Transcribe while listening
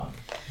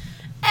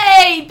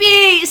A,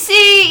 B,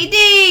 C, D,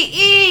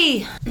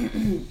 E.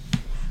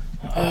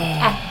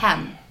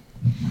 Ahem.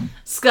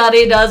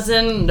 Scotty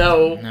doesn't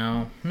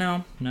know.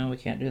 No, we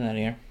can't do that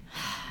here.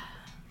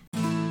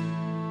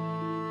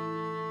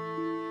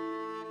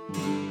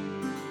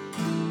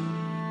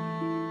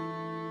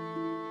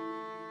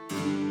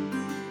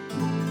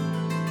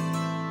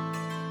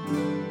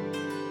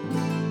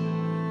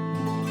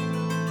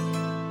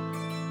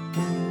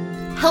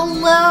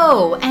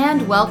 Hello,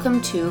 and welcome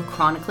to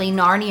Chronicling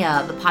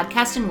Narnia, the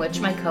podcast in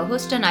which my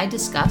co-host and I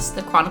discuss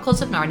the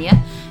Chronicles of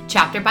Narnia,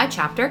 chapter by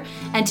chapter,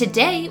 and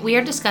today we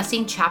are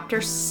discussing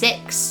chapter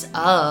 6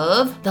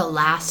 of The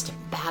Last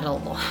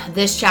Battle.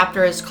 This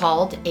chapter is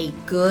called A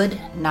Good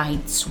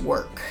Night's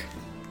Work.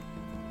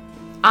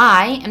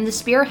 I am the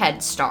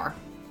Spearhead Star,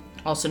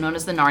 also known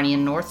as the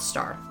Narnian North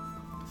Star,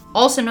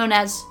 also known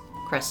as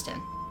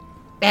Kristen.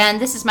 And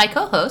this is my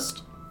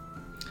co-host.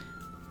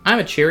 I'm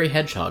a cheery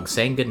hedgehog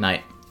saying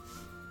goodnight.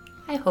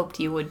 I hoped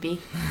you would be.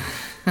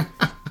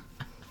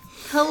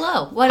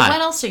 Hello. What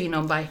else are you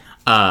known by?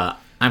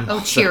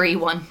 Cheery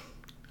one.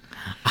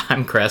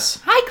 I'm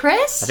Chris. Hi,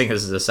 Chris. I think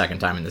this is the second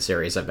time in the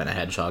series I've been a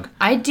hedgehog.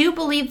 I do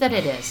believe that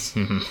it is.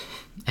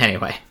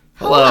 Anyway,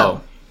 hello.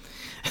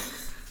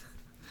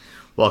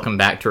 Welcome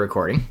back to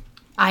recording.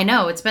 I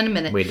know, it's been a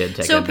minute. We did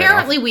take So a bit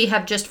apparently off. We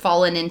have just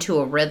fallen into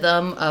a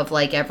rhythm of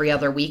like every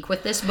other week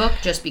with this book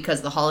just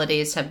because the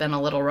holidays have been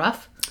a little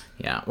rough.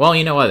 Yeah, well,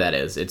 you know what that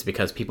is. It's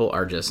because people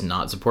are just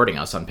not supporting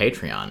us on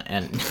Patreon,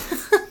 and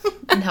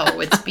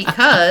No, it's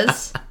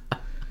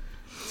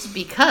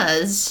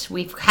because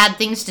we've had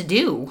things to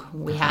do.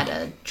 We had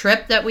a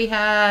trip that we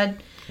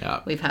had.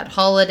 Yeah. We've had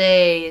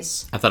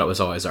holidays. I thought it was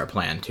always our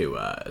plan to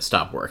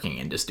stop working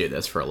and just do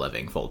this for a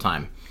living full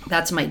time.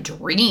 That's my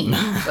dream,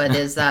 but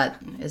is that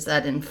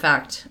in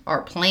fact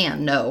our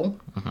plan?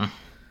 No.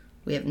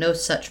 We have no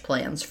such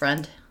plans,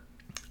 friend.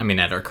 I mean,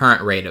 at our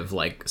current rate of,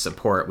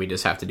 support, we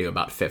just have to do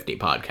about 50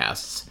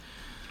 podcasts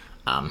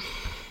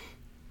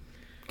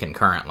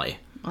concurrently,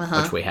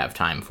 which we have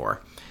time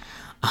for.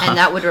 And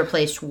that would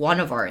replace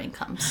one of our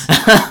incomes.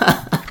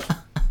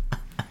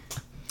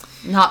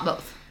 Not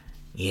both.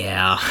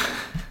 Yeah.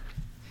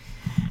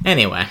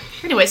 Anyway,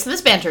 so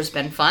this banter's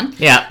been fun.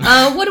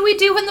 Yeah. What do we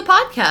do in the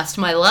podcast,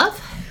 my love?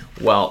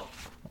 Well,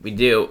 what we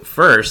do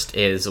first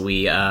is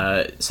we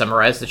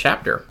summarize the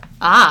chapter.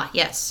 Ah,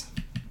 yes.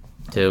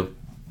 To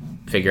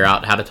figure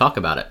out how to talk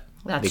about it.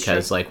 That's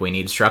because, true. we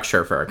need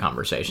structure for our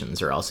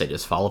conversations, or else they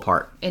just fall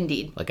apart.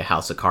 Indeed. Like a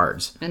house of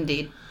cards.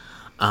 Indeed.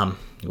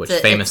 Which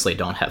famously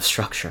don't have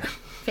structure.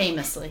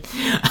 Famously.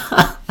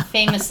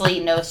 Famously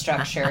no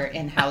structure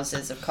in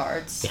houses of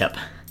cards. Yep.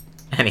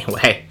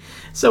 Anyway,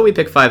 so we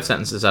pick 5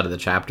 sentences out of the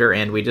chapter,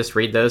 and we just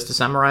read those to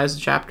summarize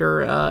the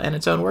chapter in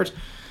its own words.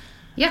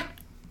 Yeah.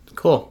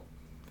 Cool.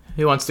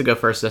 Who wants to go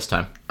first this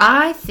time?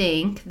 I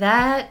think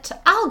that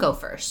I'll go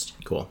first.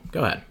 Cool.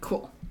 Go ahead.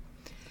 Cool.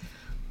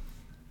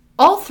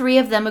 All three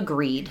of them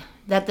agreed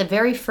that the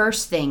very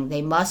first thing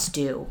they must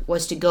do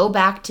was to go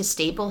back to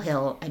Stable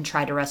Hill and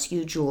try to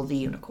rescue Jewel the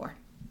unicorn.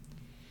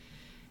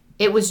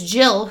 It was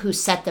Jill who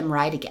set them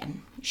right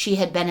again. She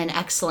had been an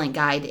excellent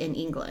guide in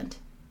England.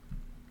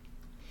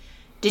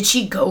 "Did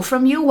she go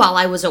from you while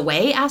I was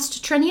away?"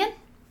 asked Trinian.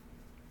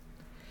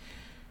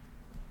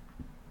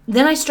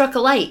 "Then I struck a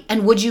light,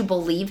 and would you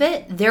believe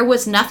it? There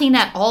was nothing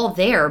at all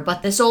there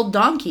but this old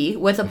donkey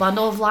with a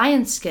bundle of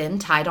lion's skin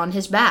tied on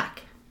his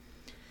back."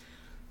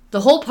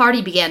 The whole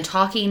party began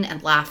talking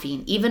and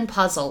laughing. Even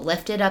Puzzle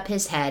lifted up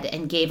his head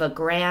and gave a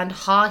grand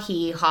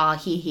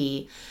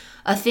ha-hee,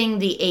 a thing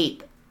the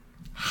ape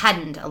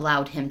hadn't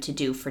allowed him to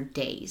do for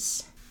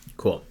days.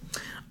 Cool.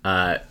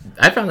 I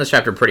found this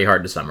chapter pretty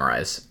hard to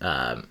summarize.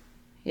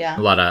 Yeah.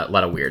 A lot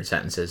of weird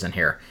sentences in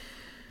here.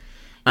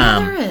 Yeah,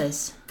 there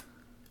is.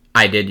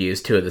 I did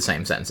use 2 of the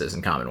same sentences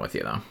in common with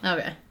you, though.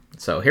 Okay.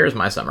 So here's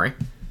my summary.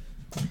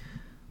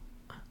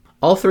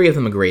 All 3 of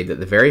them agreed that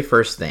the very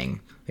first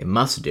thing they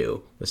must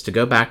do was to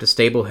go back to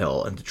Stable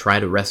Hill and to try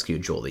to rescue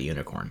Jewel the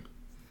unicorn.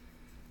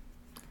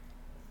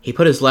 He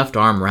put his left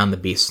arm round the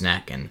beast's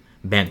neck and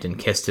bent and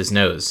kissed his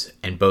nose,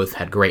 and both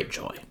had great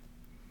joy.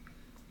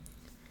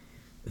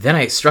 Then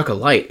I struck a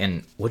light,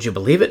 and would you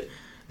believe it?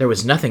 There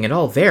was nothing at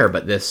all there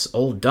but this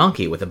old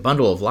donkey with a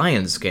bundle of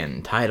lion's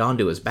skin tied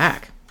onto his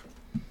back.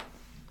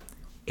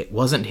 It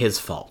wasn't his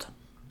fault.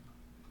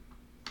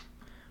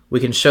 We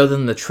can show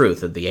them the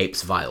truth of the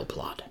ape's vile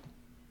plot.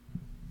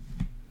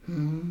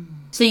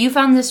 So you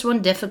found this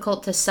one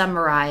difficult to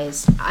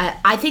summarize.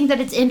 I think that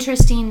it's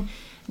interesting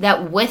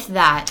that with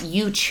that,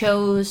 you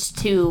chose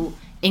to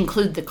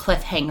include the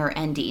cliffhanger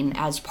ending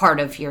as part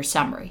of your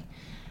summary.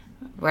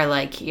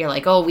 Where, you're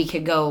like, oh, we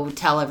could go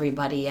tell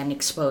everybody and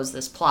expose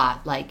this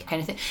plot,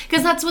 kind of thing.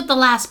 Because that's what the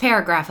last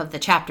paragraph of the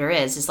chapter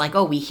is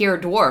oh, we hear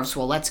dwarves,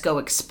 well, let's go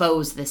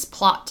expose this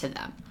plot to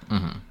them.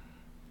 Mm-hmm.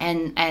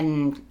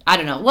 And I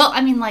don't know. Well,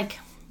 I mean,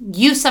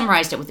 you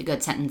summarized it with a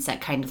good sentence that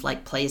kind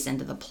of, plays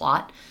into the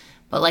plot.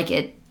 But,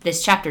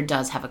 this chapter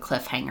does have a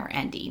cliffhanger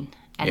ending.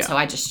 And so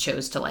I just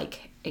chose to,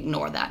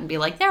 ignore that and be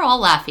they're all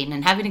laughing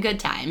and having a good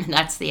time. And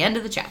that's the end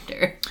of the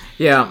chapter.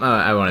 Yeah,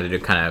 I wanted to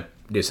kind of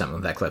do something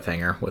with that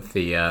cliffhanger with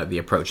the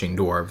approaching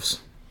dwarves.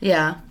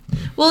 Yeah.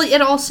 Well,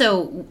 it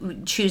also,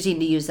 choosing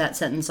to use that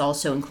sentence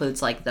also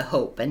includes, like, the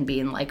hope and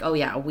being like, oh,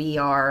 yeah, we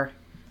are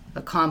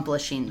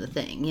accomplishing the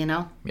thing, you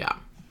know? Yeah,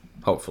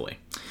 hopefully.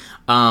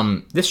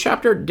 This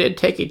chapter did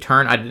take a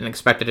turn I didn't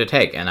expect it to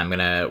take, and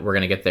we're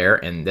gonna get there,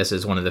 and this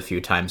is one of the few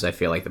times I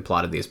feel like the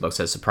plot of these books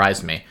has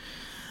surprised me.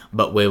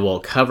 But we will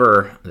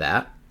cover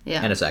that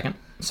in a second.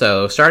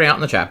 So, starting out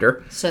in the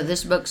chapter. So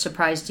this book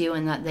surprised you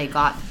in that they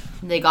got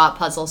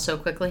puzzles so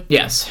quickly?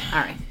 Yes. All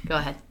right, go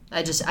ahead.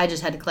 I just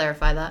had to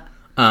clarify that.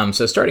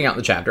 So starting out in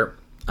the chapter,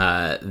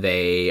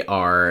 they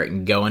are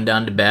going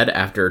down to bed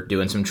after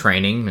doing some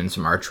training and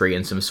some archery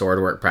and some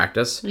sword work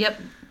practice. Yep.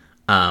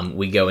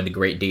 We go into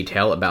great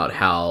detail about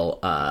how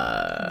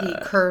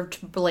the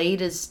curved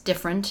blade is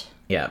different.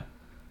 Yeah.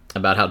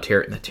 About how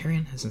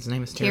Tyrion, his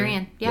name is Tyrion?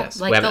 Tyrion, yeah, yes.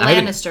 like the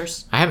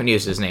Lannisters. I haven't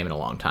used his name in a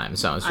long time,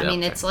 so I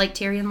mean, it's like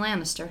Tyrion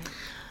Lannister.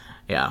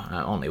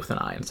 Yeah, only with an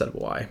I instead of a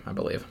Y, I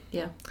believe.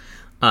 Yeah.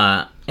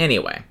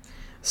 Anyway,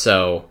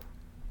 so...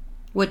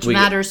 Which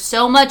matters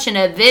so much in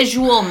a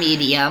visual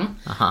medium,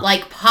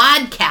 like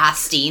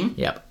podcasting.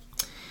 Yep.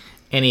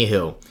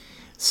 Anywho,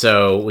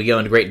 so we go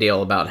into a great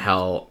detail about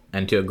how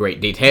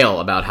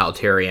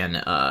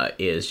Tyrion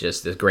is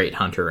just this great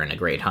hunter, and a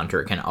great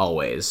hunter can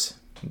always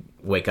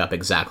wake up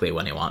exactly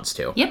when he wants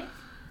to. Yep.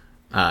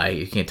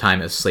 He can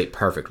time his sleep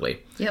perfectly.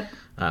 Yep.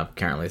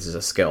 Apparently this is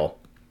a skill.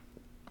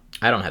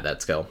 I don't have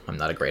that skill. I'm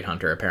not a great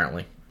hunter,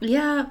 apparently.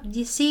 Yeah,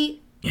 you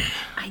see,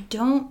 I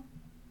don't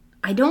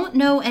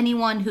know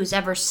anyone who's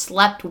ever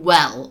slept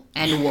well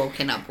and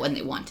woken up when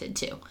they wanted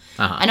to.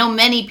 I know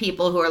many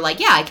people who are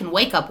like, yeah, I can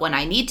wake up when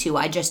I need to.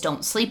 I just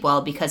don't sleep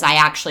well because I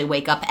actually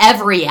wake up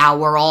every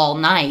hour all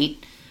night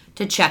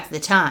to check the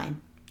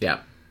time.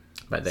 Yeah.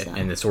 But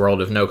in this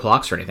world of no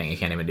clocks or anything, he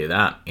can't even do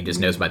that. He just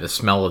knows by the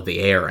smell of the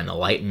air and the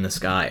light in the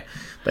sky.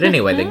 But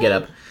anyway, they get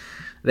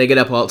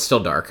up while it's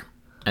still dark,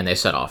 and they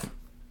set off.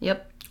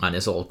 Yep. On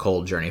this little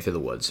cold journey through the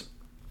woods.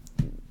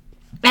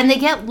 And they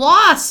get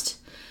lost.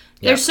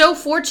 They're so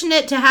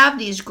fortunate to have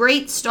these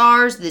great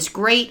stars, this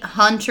great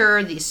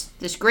hunter,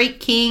 this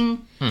great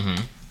king.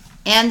 Mm-hmm.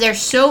 And they're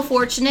so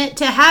fortunate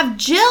to have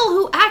Jill,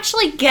 who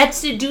actually gets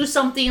to do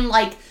something,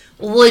 like,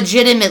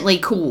 legitimately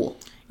cool.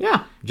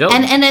 Yeah, Jill.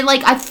 And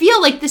I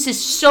feel like this is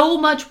so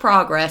much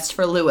progress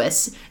for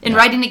Lewis in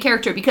writing a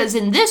character, because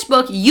in this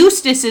book,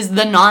 Eustace is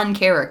the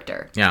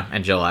non-character. Yeah,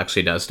 and Jill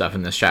actually does stuff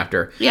in this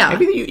chapter. Yeah.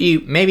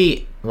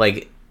 Maybe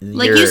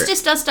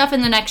Eustace does stuff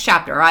in the next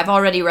chapter. I've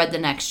already read the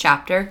next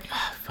chapter.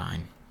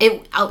 Fine.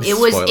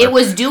 It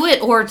was do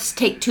it or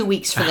take 2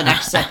 weeks for the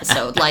next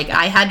episode. Like,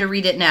 I had to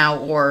read it now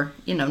or,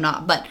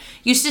 not. But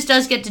Eustace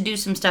does get to do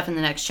some stuff in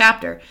the next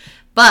chapter.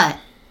 But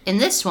in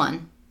this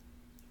one,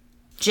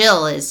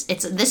 Jill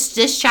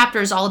this chapter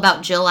is all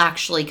about Jill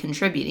actually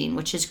contributing,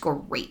 which is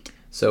great.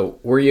 So,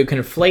 were you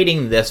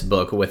conflating this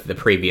book with the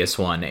previous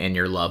one in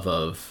your love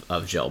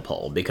of Jill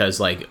Pole? Because,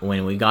 like,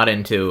 when we got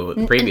into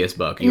the previous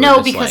book,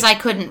 because I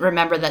couldn't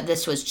remember that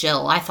this was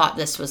Jill. I thought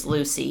this was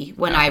Lucy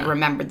when I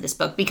remembered this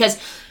book. Because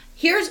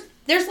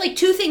there's like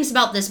two things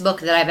about this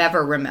book that I've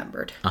ever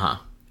remembered.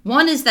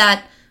 One is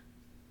that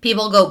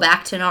people go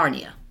back to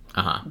Narnia.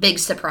 Big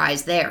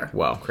surprise there.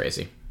 Wow,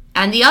 crazy.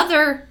 And the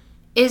other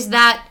is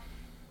that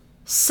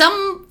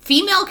some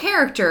female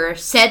character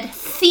said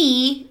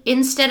 "thee"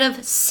 instead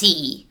of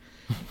 "see"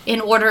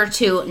 in order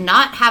to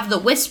not have the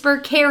whisper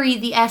carry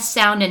the S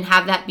sound and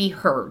have that be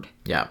heard.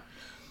 Yeah.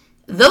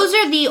 Those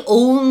are the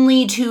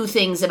only two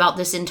things about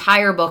this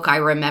entire book I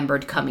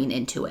remembered coming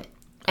into it.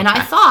 And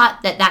I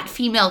thought that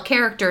female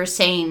character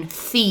saying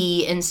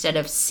 "thee" instead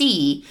of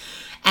 "see"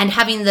 and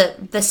having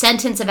the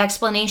sentence of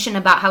explanation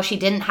about how she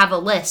didn't have a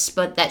lisp,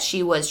 but that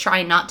she was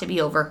trying not to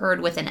be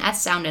overheard with an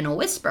S sound and a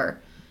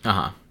whisper.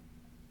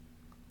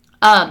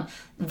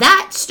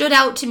 That stood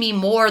out to me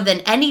more than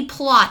any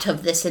plot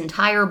of this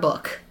entire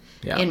book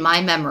in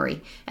my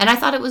memory. And I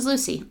thought it was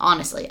Lucy,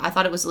 honestly. I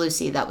thought it was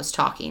Lucy that was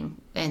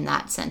talking in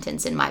that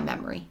sentence in my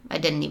memory. I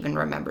didn't even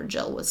remember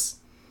Jill was...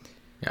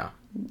 Yeah.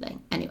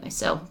 Anyway,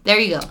 so there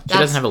you go. She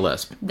doesn't have a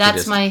lisp.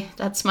 That's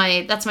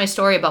my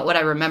story about what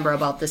I remember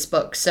about this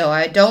book. So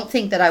I don't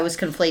think that I was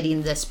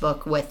conflating this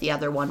book with the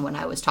other one when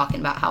I was talking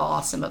about how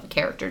awesome of a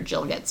character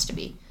Jill gets to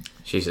be.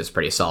 She's just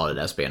pretty solid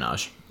at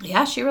espionage.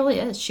 Yeah, she really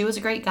is. She was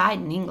a great guide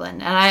in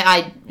England.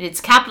 And it's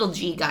capital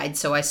G guide,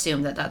 so I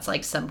assume that that's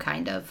like some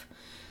kind of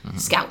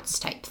Scouts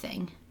type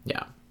thing.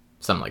 Yeah,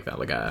 something like that,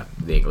 like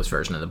the English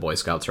version of the Boy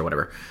Scouts or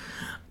whatever.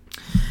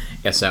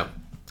 Yeah, so,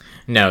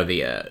 no,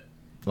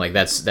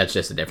 that's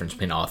just the difference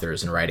between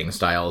authors and writing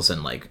styles.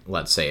 And, like,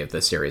 let's say if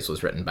the series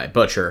was written by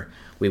Butcher,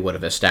 we would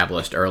have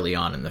established early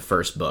on in the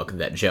first book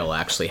that Jill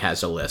actually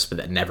has a lisp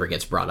that never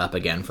gets brought up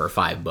again for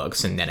 5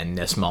 books, and then in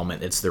this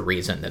moment it's the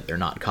reason that they're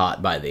not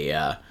caught by the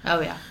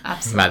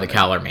absolutely, by the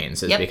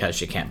Calormenes is because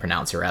she can't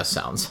pronounce her S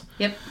sounds.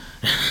 Yep.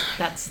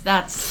 That's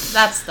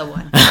the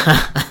one.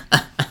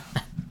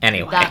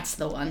 Anyway. That's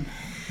the one.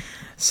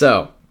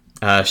 So,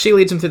 she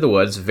leads him through the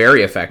woods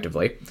very it's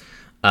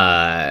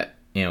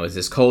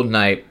this cold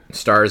night,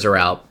 stars are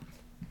out.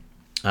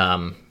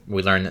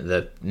 we learn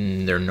that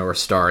their North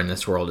Star in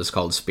this world is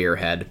called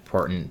Spearhead.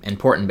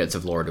 Important bits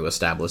of lore to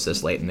establish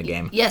this late in the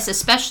game. Yes,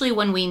 especially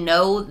when we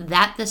know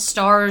that the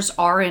stars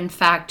are in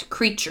fact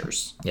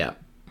creatures. Yeah.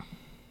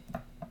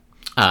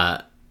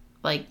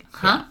 Like,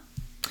 huh?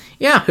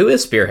 Yeah, who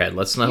is Spearhead?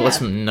 Let's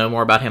know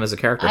more about him as a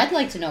character. I'd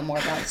like to know more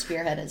about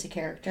Spearhead as a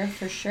character,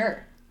 for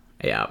sure.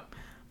 Yeah.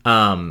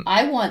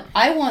 I want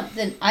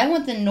the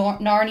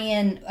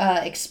Narnian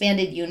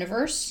expanded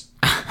universe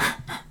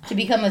to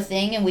become a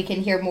thing, and we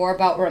can hear more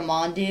about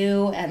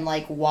Ramondu and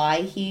like why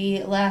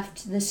he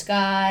left the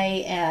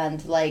sky,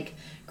 and like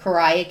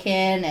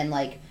Karayakin, and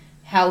like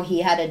how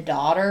he had a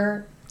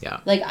daughter.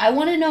 Yeah. Like, I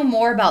want to know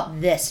more about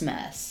this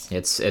mess.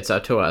 It's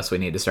up to us. We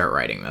need to start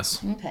writing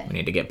this. Okay. We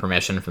need to get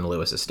permission from the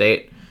Lewis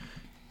estate.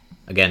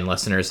 Again,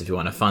 listeners, if you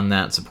want to fund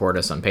that, support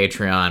us on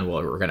Patreon.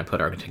 We're going to put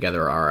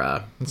together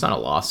our, it's not a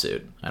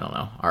lawsuit, I don't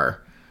know,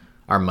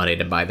 our money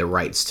to buy the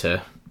rights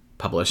to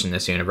publish in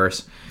this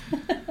universe.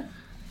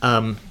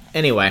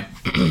 Anyway.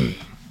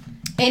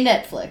 Hey,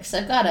 Netflix,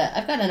 I've got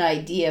an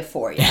idea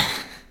for you.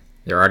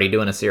 They're already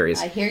doing a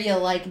series. I hear you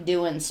like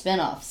doing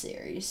spin-off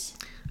series.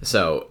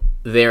 So,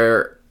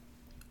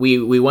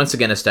 we once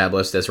again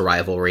established this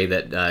rivalry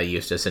that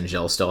Eustace and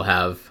Jill still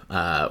have,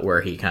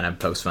 where he kind of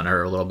pokes fun at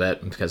her a little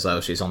bit because,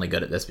 she's only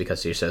good at this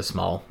because she's so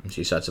small, and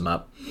she shuts him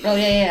up. Oh,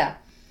 yeah.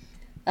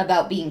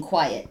 About being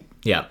quiet.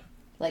 Yeah.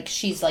 Like,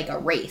 she's like a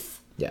wraith.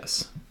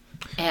 Yes.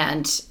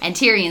 And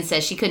Tyrion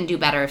says she couldn't do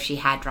better if she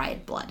had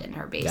dried blood in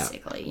her,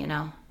 basically, you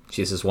know?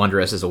 She's as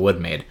wondrous as a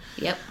wood maid.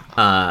 Yep.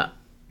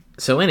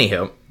 So,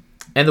 anywho,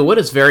 and the wood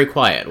is very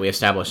quiet. We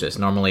established this.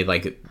 Normally,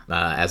 like,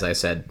 as I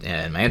said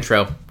in my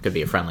intro, could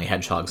be a friendly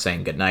hedgehog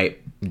saying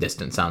goodnight,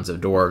 distant sounds of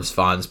dwarves,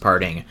 fawns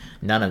parting.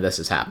 None of this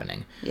is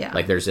happening. Yeah.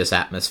 Like, there's this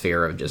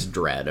atmosphere of just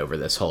dread over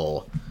this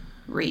whole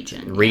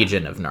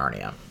region of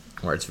Narnia,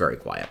 where it's very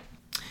quiet.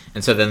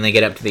 And so then they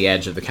get up to the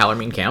edge of the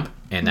Calormene camp,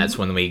 and that's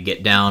when we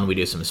get down, we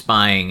do some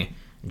spying.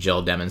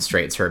 Jill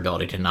demonstrates her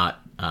ability to not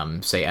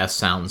say S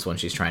sounds when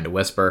she's trying to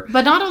whisper.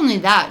 But not only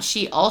that,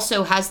 she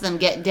also has them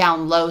get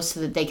down low so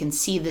that they can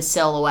see the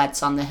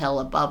silhouettes on the hill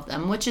above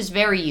them, which is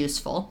very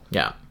useful.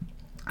 Yeah.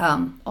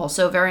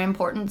 Also a very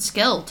important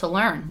skill to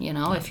learn, you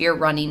know, if you're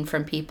running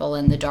from people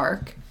in the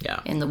dark,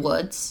 in the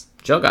woods.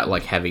 Jill got,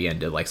 like, heavy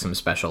into, like, some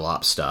special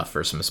ops stuff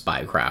or some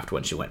spycraft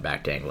when she went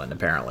back to England,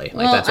 apparently.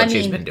 Like, that's what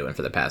she's been doing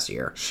for the past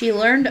year. She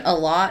learned a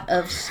lot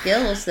of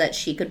skills that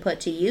she could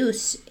put to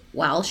use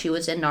while she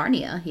was in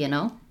Narnia, you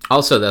know?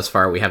 Also, thus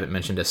far, we haven't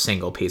mentioned a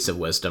single piece of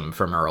wisdom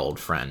from our old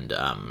friend,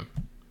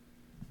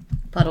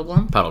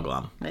 Puddleglum?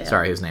 Puddleglum. Yeah.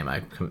 Sorry, his name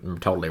I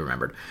totally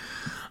remembered.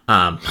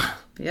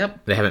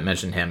 Yep. They haven't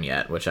mentioned him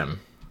yet, which I'm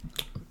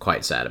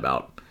quite sad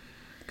about.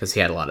 Because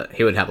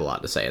he would have a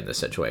lot to say in this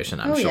situation,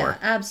 I'm sure. Yeah,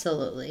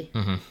 absolutely.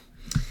 Mm-hmm.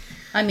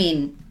 I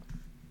mean,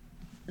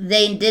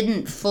 they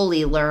didn't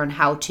fully learn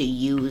how to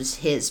use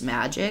his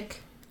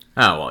magic.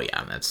 Oh, well,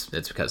 yeah, it's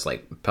because,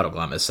 like,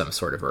 Puddleglum is some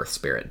sort of earth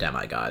spirit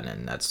demigod,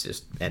 and that's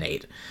just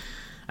innate.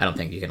 I don't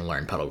think you can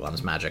learn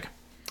Puddleglum's magic.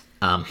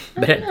 I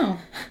don't know.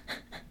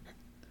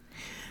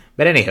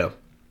 But anywho.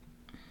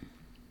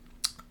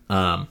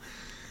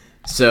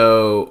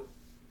 So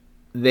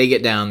they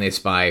get down, they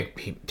spy.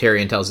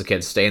 Tyrion tells the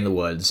kids stay in the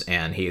woods,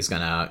 and he's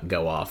gonna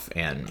go off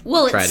and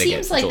try to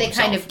get seems like Joel they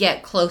himself. kind of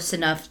get close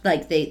enough.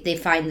 Like they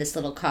find this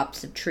little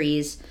copse of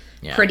trees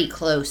pretty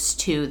close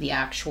to the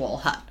actual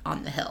hut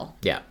on the hill.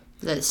 Yeah,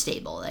 the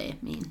stable. I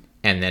mean.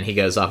 And then he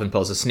goes off and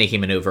pulls a sneaky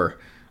maneuver,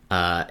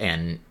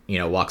 and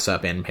walks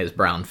up in his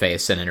brown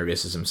face and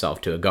introduces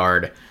himself to a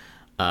guard,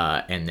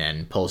 and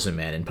then pulls him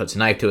in and puts a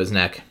knife to his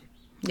neck.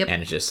 Yep.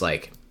 And it's just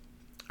like,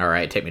 all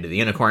right, take me to the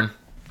unicorn.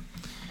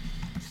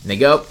 And they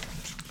go.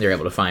 They're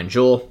able to find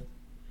Jewel.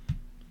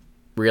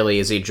 Really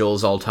easy.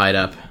 Jewel's all tied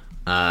up,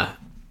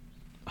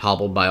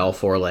 hobbled by all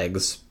four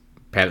legs.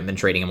 Haven't been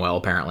treating him well,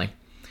 apparently.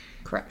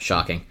 Correct.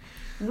 Shocking.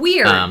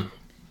 Weird.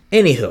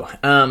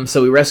 Anywho,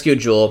 so we rescued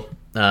Jewel,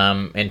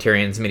 and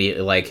Tyrion's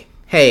immediately like,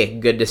 hey,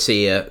 good to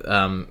see you.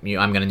 I'm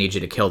going to need you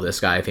to kill this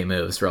guy if he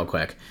moves real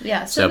quick.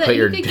 Yeah, so that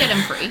you could get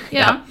him free.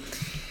 Yeah.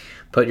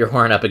 Put your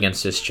horn up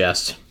against his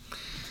chest.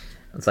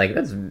 It's like,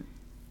 that's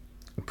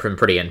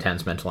pretty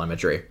intense mental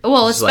imagery.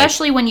 Well,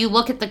 especially when you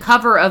look at the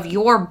cover of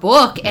your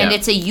book and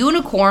it's a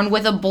unicorn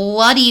with a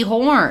bloody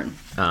horn.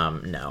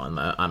 No,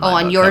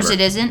 on yours cover,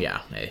 it isn't? Yeah,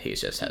 he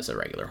just has a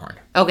regular horn.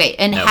 Okay,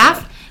 and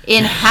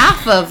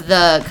half of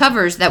the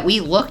covers that we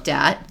looked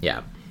at,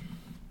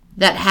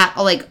 that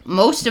had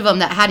most of them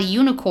that had a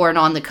unicorn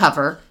on the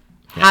cover,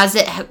 has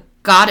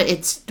got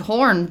its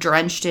horn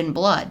drenched in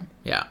blood.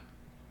 Yeah.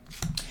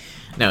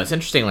 No, it's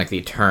interesting, like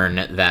the turn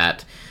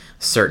that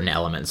certain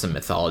elements of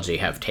mythology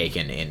have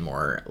taken in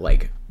more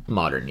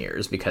modern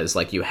years, because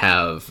you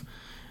have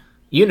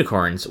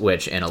unicorns,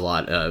 which in a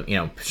lot of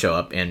show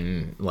up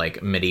in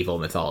medieval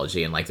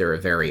mythology, and they're a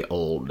very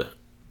old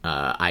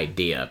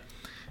idea,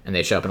 and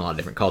they show up in a lot of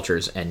different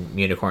cultures, and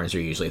unicorns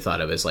are usually thought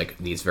of as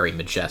these very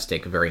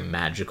majestic, very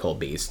magical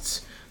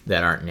beasts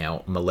that aren't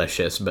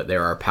malicious, but they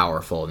are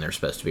powerful and they're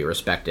supposed to be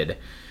respected.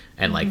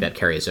 And, like, that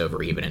carries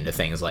over even into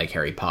things like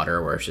Harry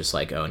Potter, where it's just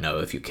like, oh, no,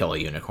 if you kill a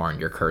unicorn,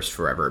 you're cursed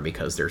forever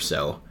because they're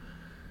so,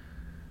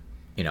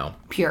 you know...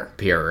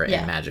 Pure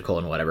and magical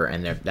and whatever,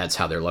 and that's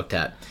how they're looked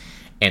at.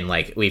 And,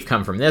 like, we've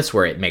come from this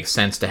where it makes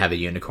sense to have a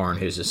unicorn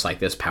who's just, like,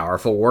 this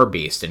powerful war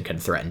beast and can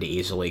threaten to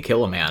easily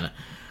kill a man.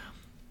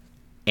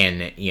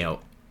 And, you know,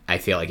 I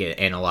feel like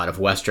in a lot of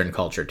Western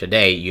culture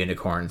today,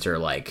 unicorns are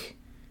like,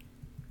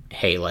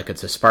 hey, like,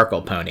 it's a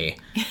sparkle pony.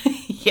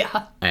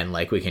 Yeah. And,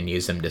 like, we can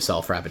use them to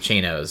sell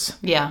frappuccinos.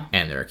 Yeah.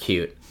 And they're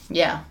cute.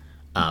 Yeah.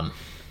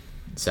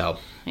 So.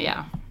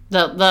 Yeah.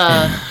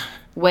 The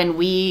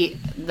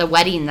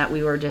wedding that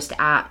we were just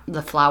at,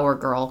 the flower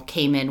girl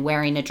came in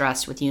wearing a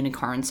dress with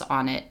unicorns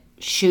on it,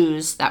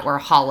 shoes that were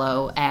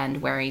hollow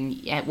and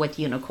with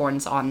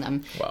unicorns on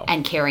them,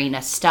 and carrying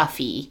a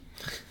stuffy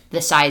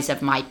the size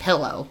of my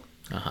pillow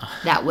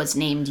that was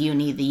named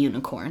Uni the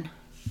Unicorn.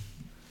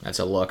 That's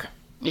a look.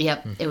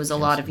 Yep, it was a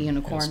lot of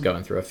unicorn. It's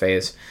going through a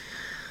phase.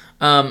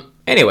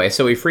 Anyway,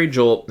 so we freed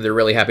Jewel. They're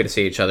really happy to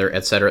see each other,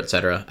 etc.,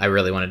 etc. I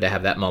really wanted to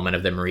have that moment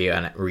of them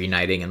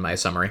reuniting in my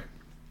summary.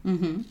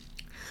 Mm-hmm.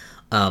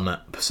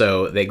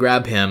 So they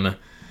grab him.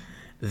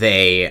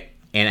 And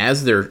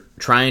as they're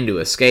trying to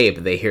escape,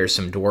 they hear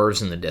some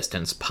dwarves in the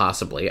distance,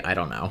 possibly. I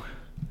don't know.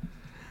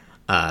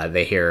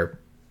 They hear,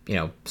 you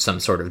know, some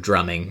sort of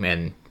drumming,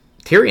 and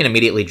Tyrion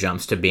immediately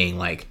jumps to being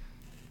like,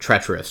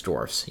 treacherous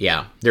dwarves.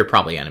 Yeah, they're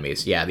probably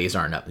enemies. Yeah, these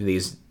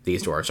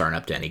dwarves aren't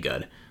up to any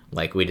good.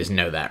 Like, we just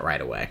know that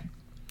right away.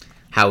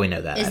 How we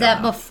know that? Is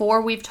that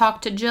before we've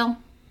talked to Jill?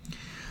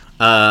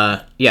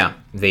 Yeah.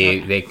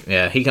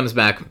 He comes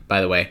back.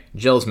 By the way,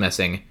 Jill's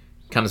missing.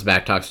 Comes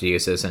back, talks to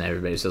Eustace, and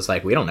everybody's just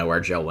like, we don't know where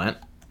Jill went.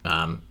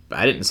 I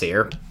didn't see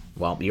her.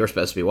 Well, you were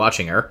supposed to be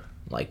watching her.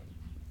 Like,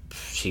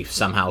 she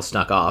somehow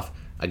snuck off.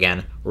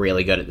 Again,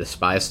 really good at the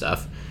spy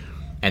stuff.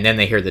 And then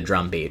they hear the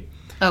drum beat.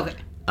 Okay.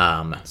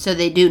 So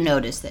they do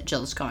notice that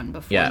Jill's gone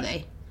before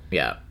they...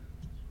 Yeah.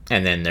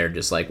 And then they're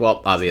just like,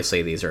 well,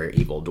 obviously these are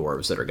evil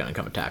dwarves that are going to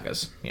come attack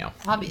us. You know.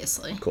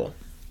 Obviously. Cool.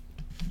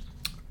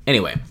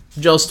 Anyway,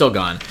 Jill's still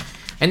gone.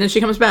 And then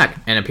she comes back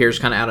and appears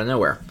kind of out of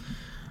nowhere.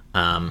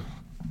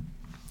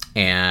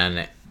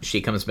 And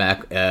she comes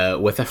back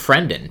with a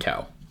friend in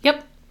tow.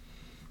 Yep.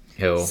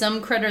 Who?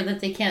 Some critter that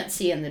they can't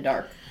see in the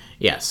dark.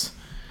 Yes.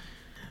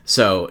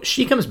 So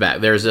she comes back.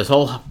 There's this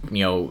whole,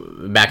 you know,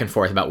 back and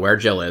forth about where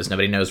Jill is.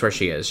 Nobody knows where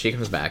she is. She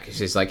comes back.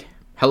 She's like,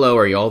 hello,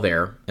 are you all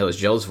there? It was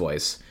Jill's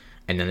voice.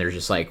 And then they're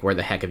just like, where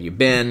the heck have you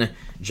been?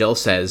 Jill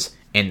says,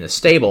 in the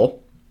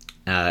stable,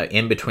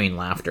 in between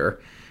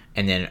laughter.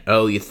 And then,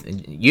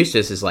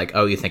 Eustace is like,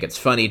 oh, you think it's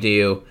funny, do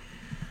you?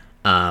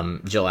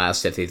 Jill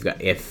asks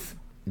if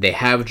they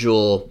have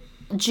Jewel.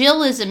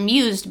 Jill is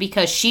amused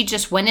because she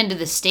just went into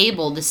the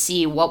stable to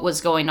see what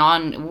was going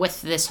on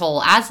with this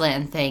whole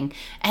Aslan thing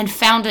and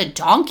found a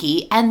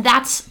donkey, and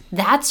that's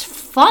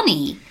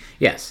funny.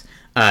 Yes.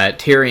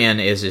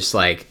 Tyrion is just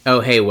like, oh,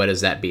 hey, what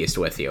is that beast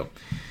with you?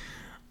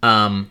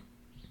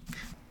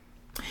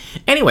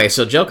 Anyway,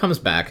 so Jill comes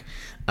back,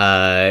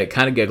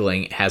 kind of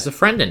giggling, has a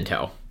friend in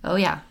tow. Oh,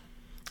 yeah.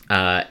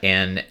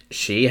 And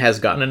she has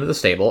gotten into the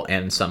stable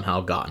and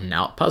somehow gotten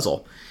out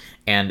Puzzle.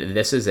 And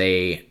this is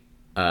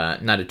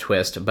not a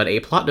twist, but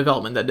a plot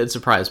development that did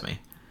surprise me.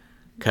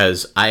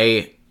 Because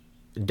I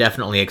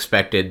definitely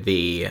expected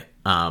the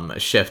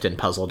shift in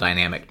Puzzle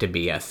dynamic to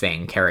be a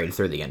thing carried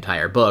through the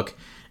entire book.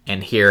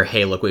 And here,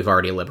 hey, look, we've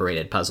already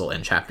liberated Puzzle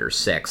in chapter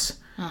 6.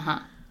 Uh-huh.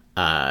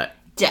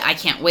 I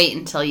can't wait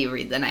until you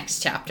read the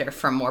next chapter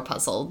for more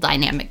Puzzle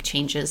dynamic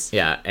changes.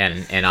 Yeah,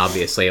 and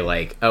obviously,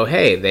 like, oh,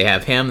 hey, they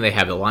have him, they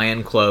have the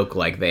lion cloak,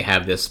 like, they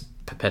have this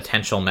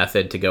potential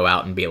method to go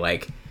out and be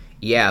like,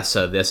 yeah,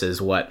 so this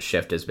is what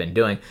Shift has been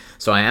doing.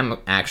 So I am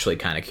actually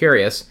kind of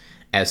curious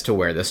as to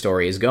where the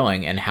story is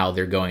going and how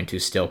they're going to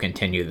still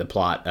continue the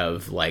plot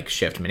of, like,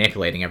 Shift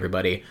manipulating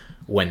everybody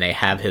when they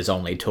have his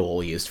only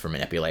tool used for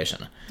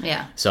manipulation.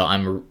 Yeah. So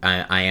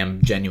I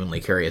am genuinely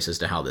curious as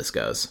to how this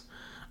goes.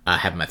 I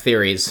have my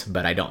theories,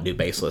 but I don't do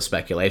baseless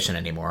speculation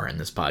anymore in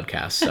this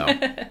podcast, so...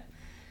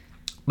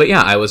 But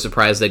yeah, I was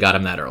surprised they got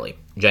him that early.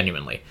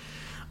 Genuinely.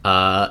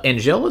 And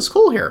Jill is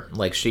cool here.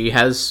 Like, she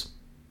has...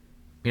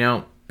 You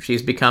know,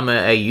 she's become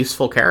a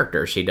useful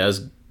character. She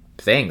does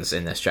things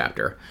in this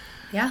chapter.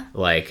 Yeah.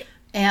 Like...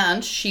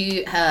 And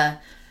she...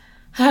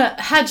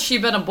 had she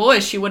been a boy,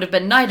 she would have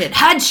been knighted.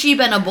 Had she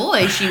been a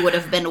boy, she would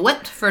have been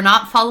whipped for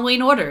not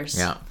following orders.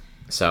 Yeah.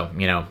 So,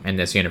 you know, in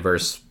this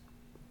universe...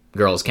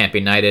 Girls can't be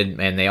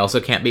knighted, and they also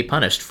can't be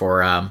punished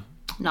for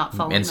not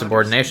following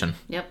insubordination.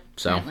 Orders. Yep,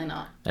 so apparently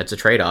not. That's a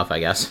trade-off, I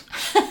guess.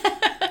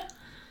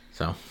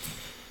 So,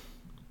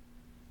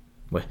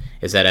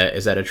 is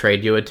that a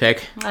trade you would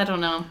take? I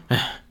don't know.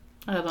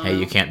 Hey,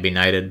 you can't be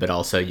knighted, but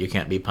also you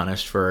can't be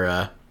punished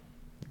for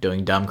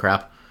doing dumb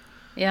crap.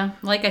 Yeah,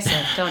 like I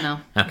said, don't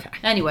know. Okay.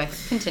 Anyway,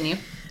 continue.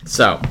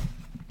 So.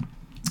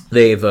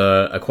 They've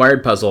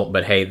acquired Puzzle,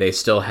 but hey, they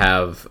still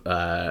have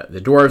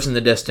the dwarves in the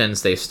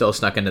distance. They still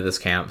snuck into this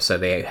camp, so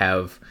they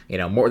have, you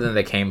know, more than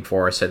they came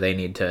for, so they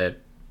need to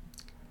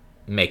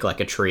make like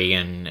a tree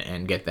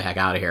and get the heck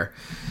out of here.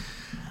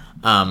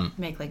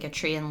 Make like a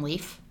tree and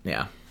leaf.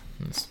 Yeah.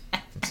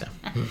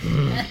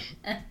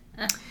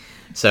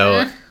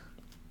 So,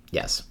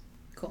 yes.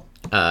 Cool.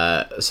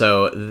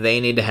 So they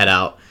need to head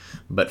out,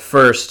 but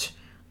first,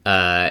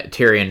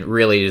 Tyrion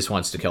really just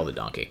wants to kill the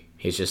donkey.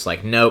 He's just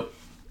like, nope.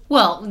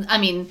 Well, I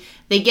mean,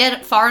 they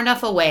get far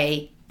enough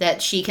away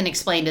that she can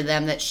explain to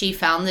them that she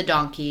found the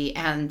donkey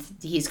and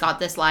he's got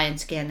this lion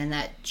skin and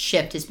that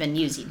Shift has been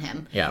using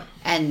him. Yeah.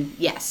 And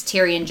yes,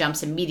 Tyrion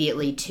jumps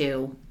immediately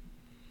to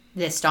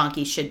this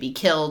donkey should be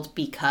killed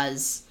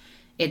because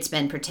it's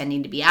been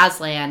pretending to be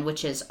Aslan,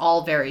 which is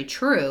all very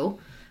true.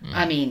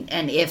 I mean,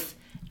 and if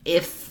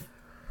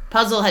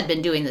Puzzle had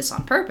been doing this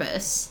on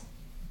purpose,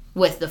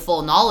 with the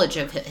full knowledge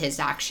of his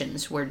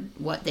actions were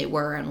what they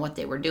were and what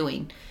they were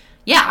doing,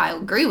 yeah, I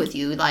agree with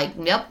you. Like,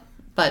 yep.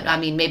 But, I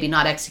mean, maybe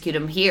not execute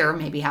him here.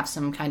 Maybe have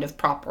some kind of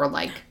proper,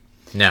 like,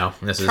 no,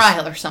 this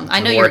trial or something. I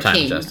know you're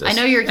king. Justice. I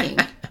know you're king.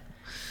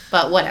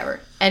 But whatever.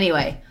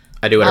 Anyway.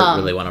 I do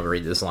really want to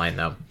read this line,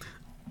 though.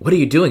 "What are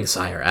you doing,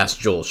 sire?" asked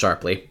Joel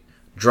sharply.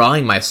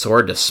 "Drawing my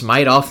sword to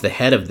smite off the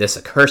head of this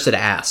accursed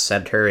ass,"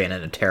 said Tyrion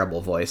in a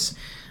terrible voice.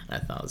 I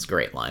thought it was a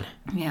great line.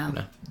 Yeah.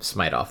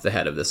 Smite off the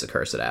head of this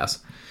accursed ass.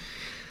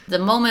 The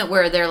moment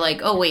where they're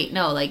like, oh, wait,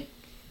 no, like,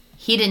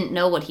 he didn't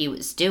know what he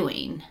was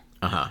doing.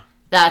 Uh-huh.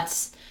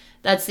 That's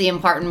the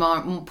important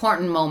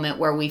moment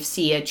where we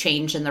see a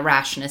change in the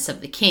rashness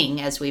of the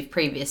king, as we've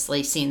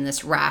previously seen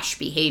this rash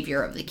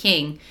behavior of the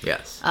king.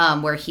 Yes.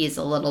 Where he's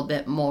a little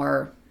bit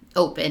more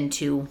open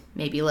to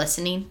maybe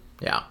listening.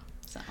 Yeah.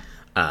 So.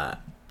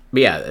 But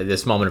yeah,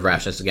 this moment of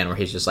rashness again where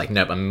he's just like,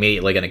 nope, I'm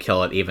immediately going to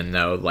kill it, even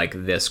though, like,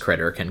 this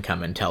critter can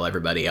come and tell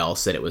everybody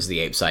else that it was the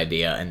ape's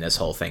idea and this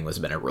whole thing was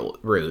been a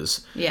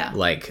ruse. Yeah.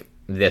 Like,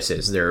 this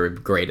is their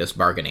greatest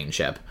bargaining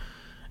chip,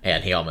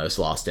 and he almost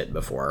lost it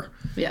before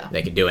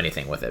they could do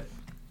anything with it.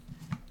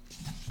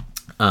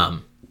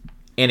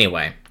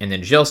 Anyway, and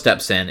then Jill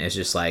steps in, is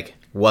just like,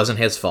 wasn't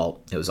his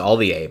fault. It was all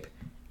the ape.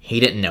 He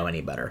didn't know any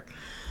better.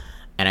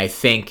 And I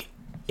think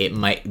it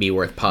might be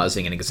worth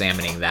pausing and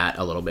examining that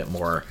a little bit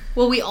more.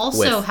 Well, we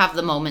also have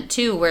the moment,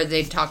 too, where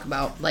they talk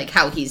about, like,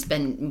 how he's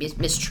been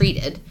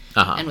mistreated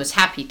and was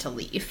happy to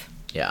leave.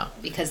 Yeah.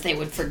 Because they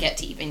would forget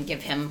to even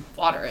give him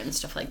water and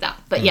stuff like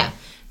that. But yeah,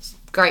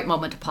 great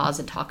moment to pause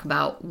and talk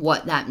about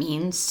what that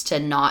means to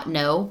not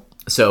know.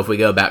 So if we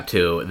go back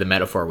to the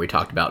metaphor we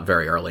talked about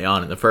very early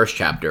on in the first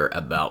chapter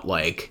about,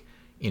 like,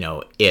 you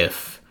know,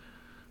 if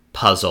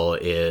Puzzle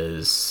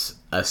is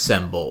a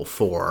symbol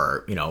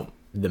for, you know,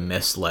 the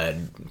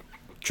misled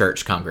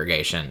church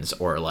congregations,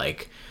 or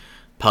like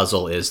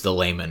Puzzle is the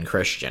layman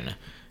Christian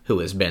who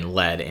has been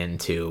led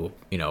into,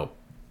 you know,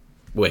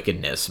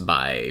 wickedness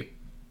by,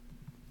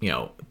 you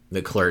know,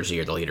 the clergy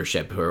or the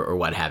leadership or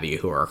what have you,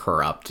 who are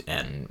corrupt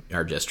and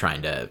are just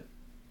trying to,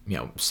 you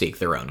know, seek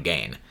their own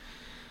gain.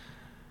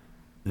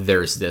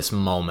 There's this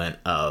moment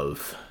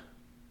of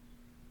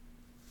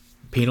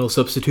penal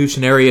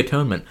substitutionary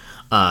atonement,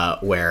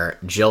 where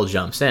Jill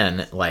jumps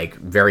in, like,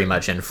 very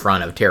much in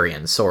front of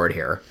Tyrion's sword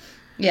here.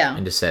 Yeah.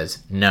 And just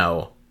says,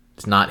 no,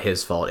 it's not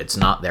his fault. It's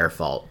not their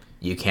fault.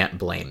 You can't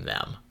blame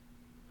them.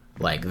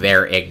 Like,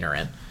 they're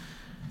ignorant.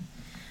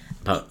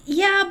 But,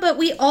 yeah, but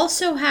we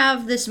also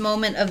have this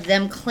moment of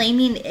them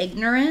claiming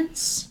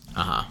ignorance.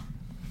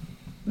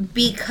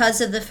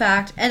 Because of the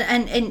fact,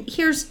 and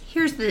here's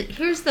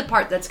the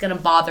part that's going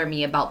to bother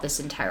me about this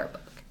entire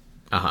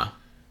book.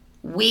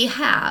 We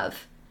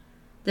have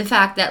the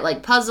fact that,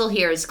 like, Puzzle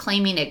here is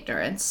claiming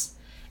ignorance,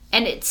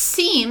 and it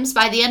seems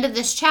by the end of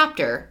this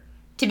chapter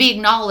to be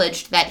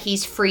acknowledged that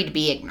he's free to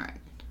be ignorant,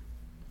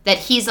 that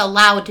he's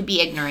allowed to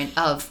be ignorant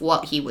of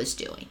what he was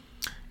doing.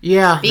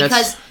 Yeah,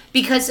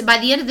 because by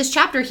the end of this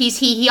chapter, he's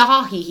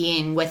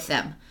hee-haw-hee-heeing with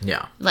them.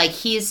 Yeah, like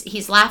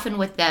he's laughing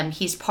with them.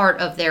 He's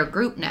part of their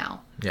group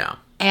now. Yeah,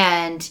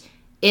 and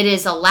it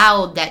is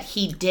allowed that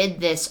he did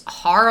this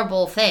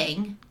horrible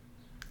thing,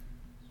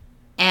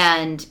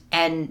 and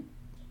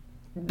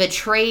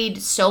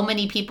betrayed so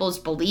many people's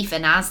belief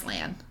in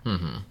Aslan.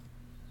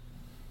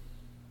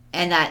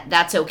 And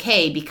that's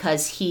okay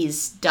because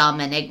he's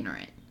dumb and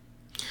ignorant.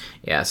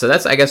 Yeah, so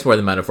that's, I guess, where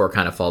the metaphor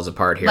kind of falls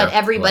apart here. But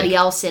everybody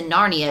else in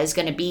Narnia is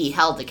going to be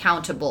held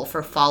accountable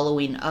for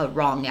following a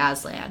wrong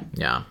Aslan.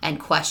 Yeah. And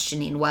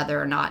questioning whether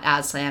or not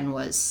Aslan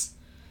was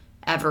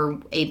ever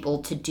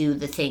able to do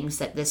the things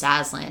that this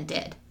Aslan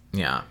did.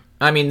 Yeah.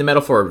 I mean, the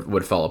metaphor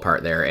would fall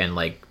apart there, and,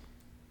 like,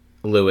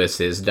 Lewis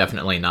is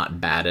definitely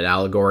not bad at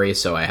allegory,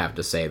 so I have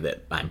to say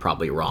that I'm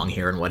probably wrong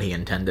here in what he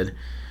intended.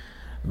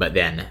 But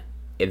then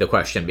the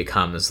question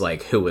becomes,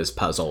 like, who is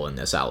Puzzle in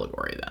this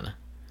allegory, then?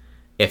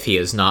 If he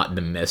is not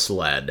the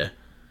misled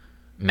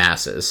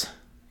masses,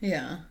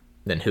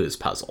 then who is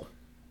Puzzle?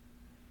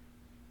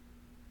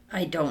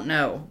 I don't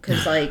know,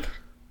 because, like,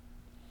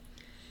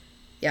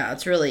 yeah,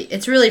 it's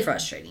really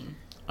frustrating.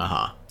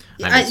 I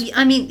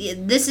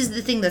mean, this is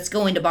the thing that's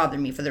going to bother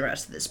me for the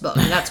rest of this book.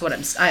 And that's what I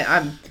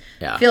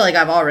feel like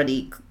I've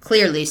already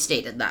clearly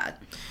stated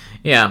that.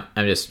 Yeah,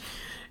 I'm just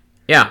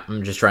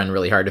trying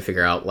really hard to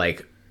figure out,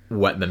 like,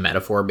 what the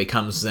metaphor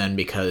becomes then,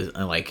 because,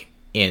 like,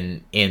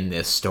 in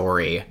this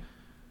story,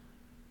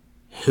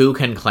 who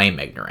can claim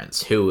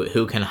ignorance?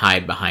 Who can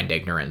hide behind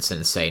ignorance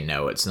and say,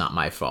 no, it's not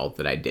my fault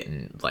that I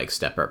didn't, like,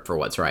 step up for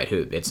what's right?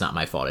 It's not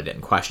my fault I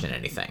didn't question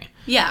anything?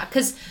 Yeah,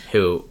 because...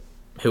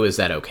 Who is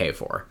that okay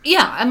for?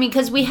 Yeah, I mean,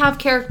 because we have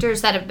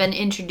characters that have been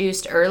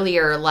introduced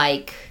earlier,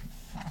 like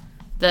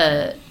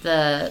the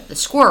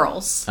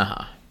squirrels,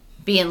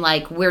 being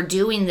like, we're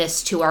doing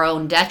this to our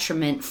own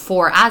detriment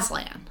for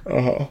Aslan.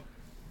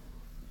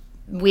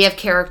 We have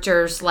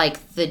characters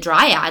like the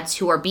dryads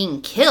who are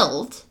being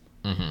killed,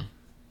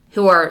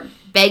 who are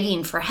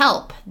begging for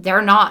help.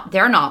 They're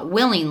not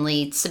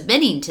willingly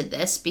submitting to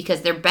this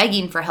because they're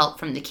begging for help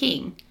from the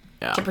king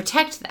to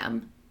protect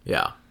them.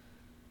 Yeah.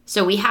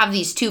 So we have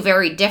these two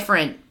very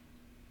different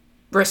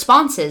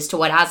responses to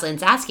what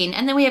Aslan's asking.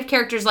 And then we have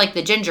characters like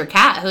the ginger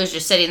cat who's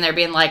just sitting there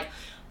being like,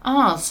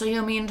 oh, so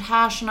you mean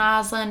Tash and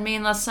Aslan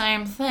mean the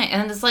same thing?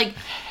 And it's like,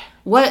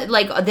 what?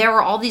 Like, there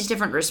are all these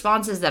different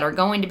responses that are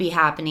going to be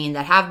happening,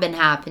 that have been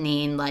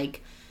happening.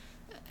 Like,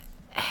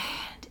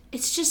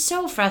 it's just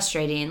so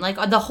frustrating. Like,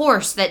 the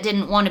horse that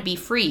didn't want to be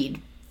freed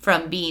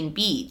from being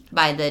beat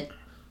by the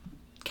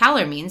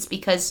Calormenes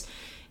because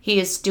he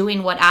is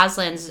doing what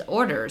Aslan's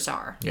orders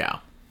are. Yeah.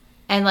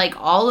 And, like,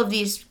 all of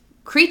these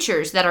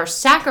creatures that are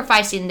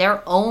sacrificing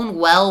their own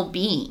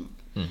well-being.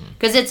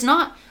 Because it's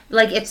not,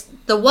 like, it's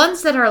the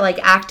ones that are, like,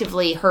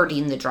 actively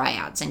hurting the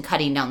dryads and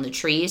cutting down the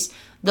trees.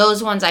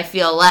 Those ones I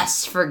feel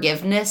less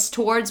forgiveness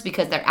towards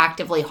because they're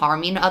actively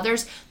harming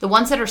others. The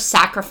ones that are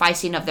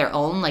sacrificing of their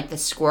own, like the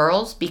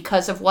squirrels,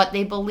 because of what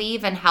they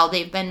believe and how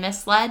they've been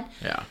misled.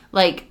 Yeah.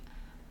 Like,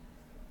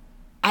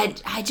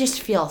 I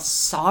just feel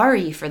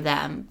sorry for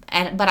them,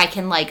 but I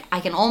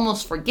can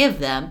almost forgive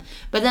them.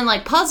 But then,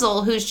 like,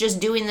 Puzzle, who's just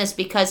doing this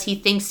because he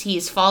thinks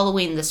he's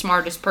following the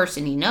smartest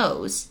person he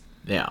knows.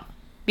 Yeah.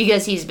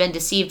 Because he's been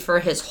deceived for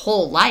his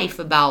whole life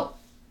about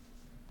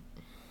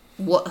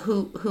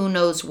who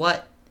knows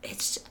what.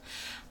 It's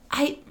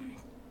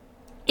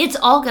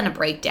all gonna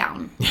break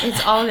down.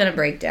 It's all gonna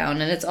break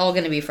down, and it's all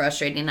gonna be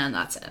frustrating, and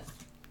that's it.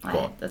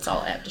 Cool. That's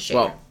all I have to share.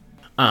 Well,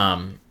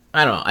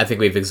 I don't know. I think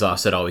we've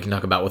exhausted all we can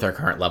talk about with our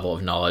current level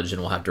of knowledge,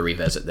 and we'll have to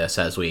revisit this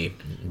as we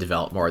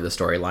develop more of the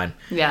storyline.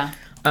 Yeah.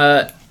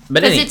 But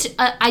because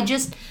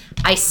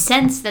I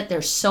sense that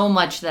there's so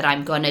much that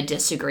I'm going to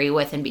disagree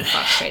with and be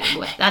frustrated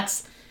with.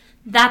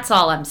 That's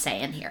all I'm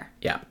saying here.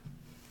 Yeah.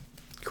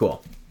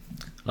 Cool.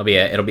 It'll be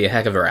a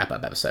heck of a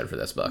wrap-up episode for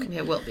this book.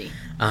 It will be.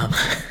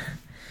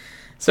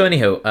 So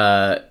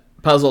anywho,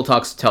 Puzzle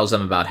tells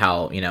them about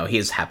how,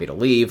 he's happy to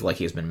leave, like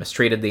he's been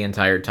mistreated the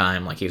entire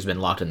time, like he's been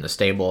locked in the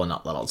stable and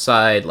not let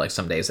outside, like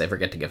some days they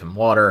forget to give him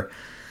water.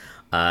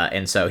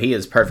 And so he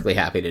is perfectly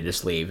happy to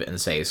just leave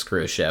and say,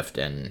 screw shift,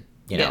 and,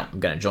 I'm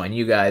going to join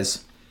you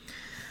guys.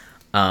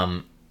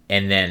 And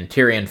then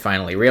Tyrion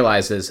finally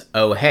realizes,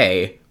 oh,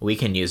 hey, we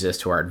can use this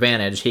to our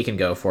advantage. He can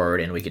go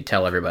forward and we can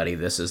tell everybody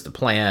this is the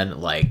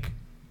plan. Like,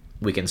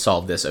 we can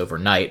solve this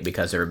overnight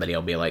because everybody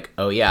will be like,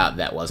 oh, yeah,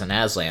 that wasn't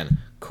Aslan.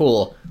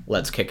 Cool.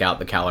 Let's kick out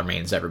the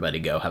Calormenes. Everybody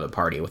go have a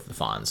party with the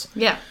Fawns.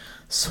 Yeah.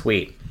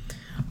 Sweet.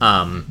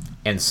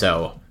 And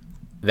so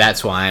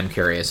that's why I'm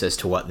curious as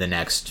to what the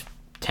next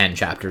 10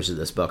 chapters of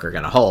this book are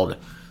going to hold.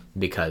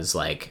 Because,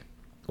 like,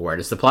 where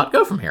does the plot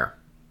go from here?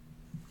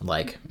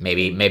 Like,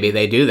 maybe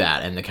they do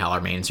that, and the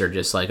Calormenes are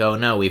just like, oh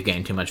no, we've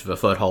gained too much of a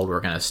foothold,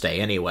 we're going to stay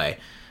anyway,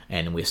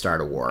 and we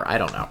start a war. I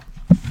don't know.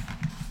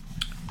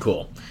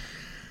 Cool.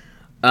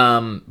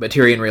 But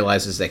Tyrion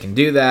realizes they can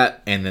do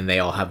that, and then they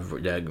all have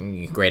a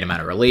great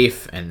amount of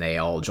relief, and they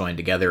all join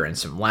together in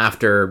some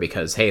laughter,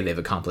 because, hey, they've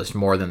accomplished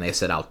more than they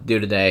set out to do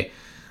today.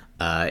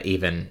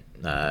 Even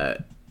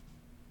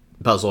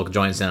Puzzle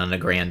joins in on a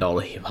grand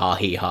old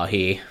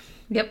ha-he.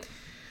 Yep.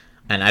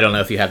 And I don't know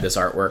if you have this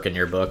artwork in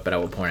your book, but I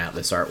will point out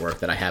this artwork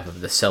that I have of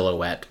the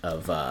silhouette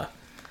of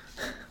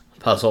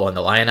Puzzle in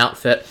the lion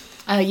outfit.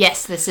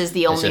 Yes, this is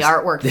the only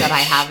artwork that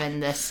I have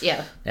in this.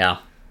 Yeah. Yeah.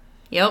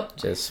 Yep.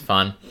 Just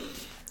fun.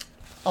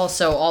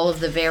 Also, all of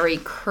the very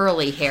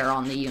curly hair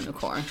on the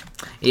unicorn.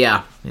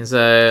 Yeah, he's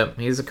a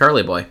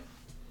curly boy,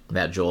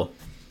 that Jewel.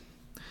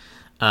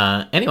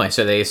 Anyway,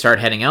 so they start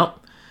heading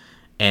out,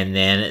 and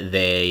then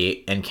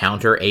they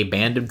encounter a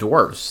band of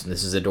dwarves.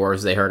 This is the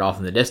dwarves they heard off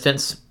in the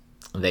distance.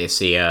 They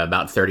see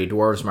about 30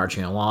 dwarves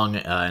marching along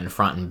in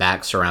front and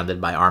back,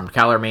 surrounded by armed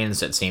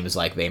Calormenes. It seems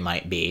like they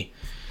might be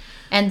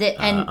under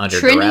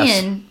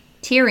duress.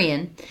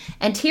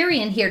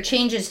 Tyrion here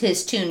changes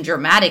his tune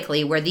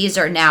dramatically, where these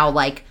are now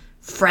like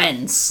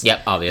friends.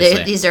 Yep,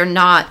 obviously. These are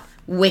not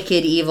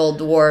wicked, evil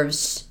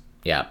dwarves.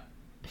 Yep.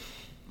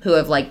 Who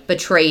have like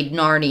betrayed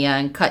Narnia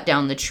and cut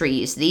down the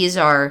trees. These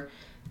are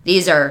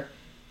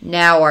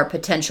now our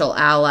potential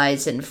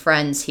allies and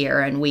friends here,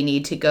 and we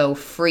need to go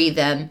free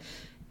them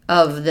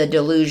of the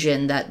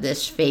delusion that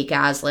this fake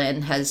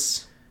Aslan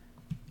has,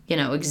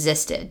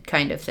 existed,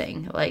 kind of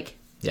thing. Like,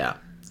 yeah.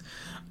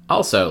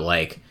 Also,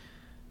 like,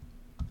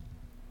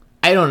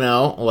 I don't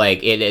know,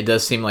 like, it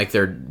does seem like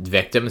they're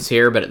victims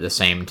here, but at the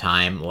same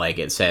time, like,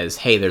 it says,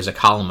 hey, there's a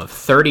column of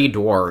 30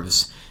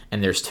 dwarves,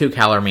 and there's 2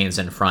 Calormenes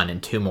in front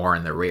and 2 more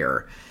in the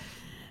rear.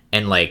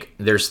 And, like,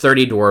 there's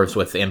 30 dwarves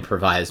with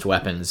improvised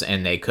weapons,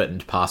 and they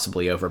couldn't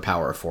possibly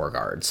overpower 4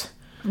 guards.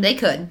 They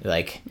could.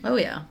 Like, oh,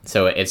 yeah.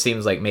 So it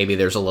seems like maybe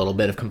there's a little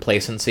bit of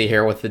complacency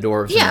here with the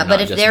dwarves. Yeah,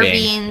 but if they're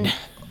being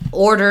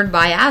ordered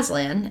by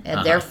Aslan,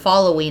 and they're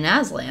following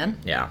Aslan.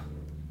 Yeah.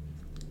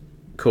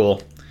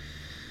 Cool.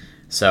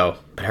 So,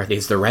 but are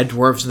these the red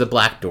dwarves or the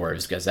black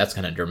dwarves? Because that's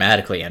going to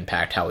dramatically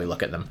impact how we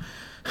look at them.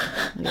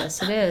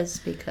 Yes, it is,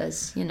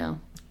 because, you know.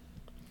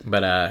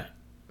 But,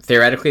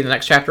 theoretically, the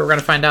next chapter we're going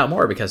to find out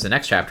more, because the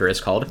next chapter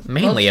is called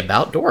Mainly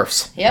About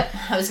Dwarfs. Yep,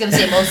 I was going to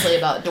say mostly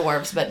about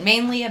dwarves, but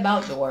mainly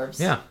about dwarves.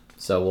 Yeah,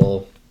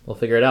 so we'll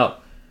figure it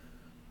out.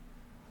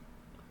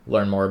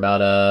 Learn more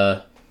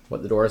about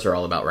what the dwarves are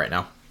all about right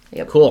now.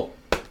 Yep. Cool.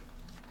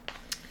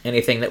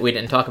 Anything that we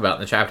didn't talk about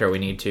in the chapter we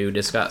need to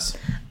discuss?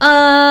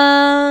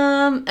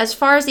 As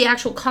far as the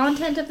actual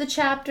content of the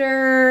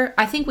chapter,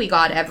 I think we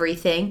got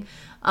everything.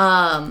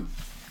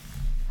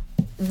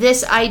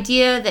 This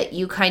idea that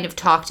you kind of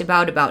talked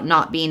about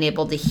not being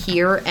able to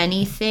hear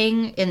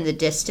anything in the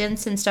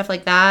distance and stuff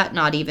like that,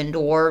 not even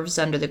dwarves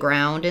under the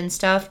ground and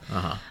stuff.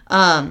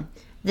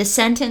 The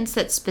sentence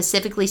that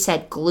specifically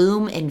said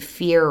gloom and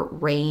fear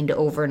reigned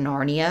over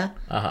Narnia.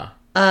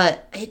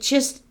 It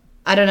just,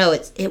 I don't know,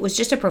 it was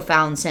just a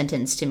profound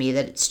sentence to me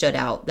that it stood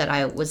out, that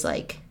I was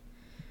like,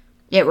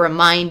 it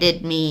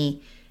reminded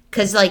me,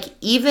 because like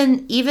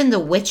even the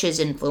witch's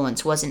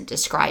influence wasn't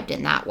described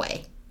in that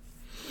way.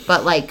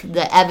 But, like,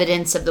 the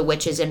evidence of the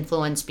witch's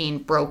influence being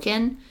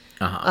broken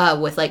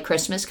with, like,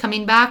 Christmas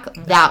coming back,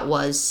 that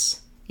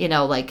was, you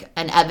know, like,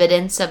 an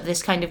evidence of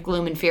this kind of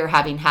gloom and fear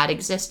having had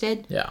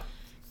existed. Yeah.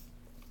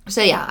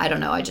 So, yeah, I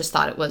don't know. I just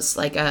thought it was,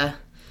 like, a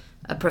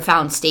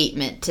profound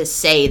statement to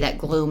say that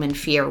gloom and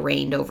fear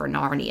reigned over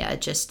Narnia.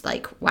 Just,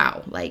 like,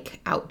 wow. Like,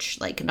 ouch.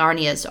 Like,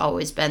 Narnia's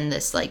always been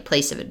this, like,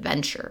 place of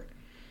adventure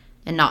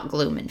and not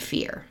gloom and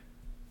fear.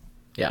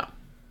 Yeah.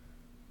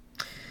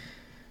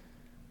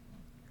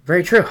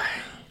 Very true.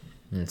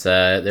 It's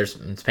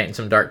painting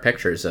some dark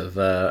pictures of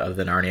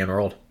the Narnian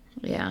world.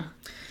 Yeah.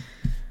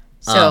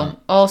 So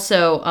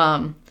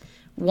also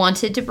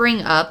wanted to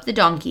bring up the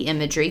donkey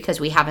imagery because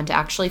we haven't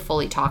actually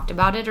fully talked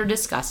about it or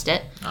discussed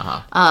it.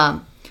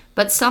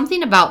 But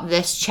something about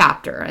this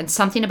chapter and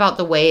something about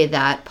the way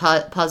that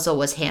Puzzle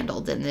was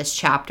handled in this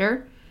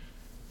chapter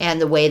and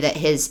the way that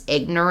his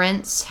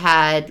ignorance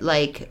had,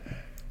 like,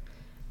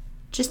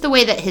 just the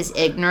way that his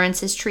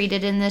ignorance is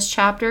treated in this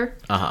chapter.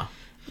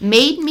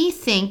 Made me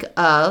think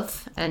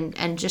of,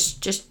 and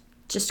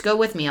just go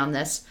with me on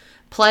this,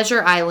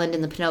 Pleasure Island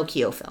in the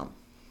Pinocchio film.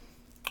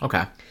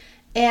 Okay.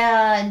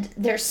 And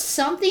there's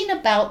something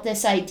about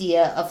this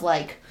idea of,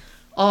 like,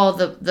 all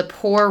the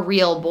poor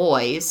real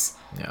boys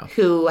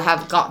who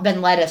have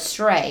been led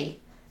astray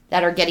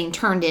that are getting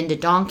turned into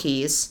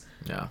donkeys.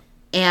 Yeah.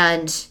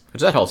 And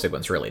that whole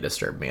sequence really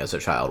disturbed me as a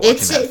child watching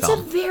that film. It's a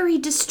very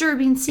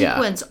disturbing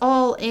sequence. Yeah.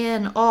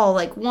 All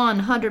like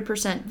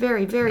 100%.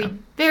 Very, very,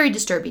 very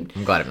disturbing.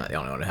 I'm glad I'm not the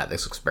only one who had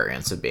this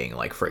experience of being,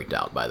 like, freaked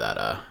out by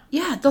that.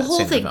 Yeah, the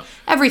whole thing.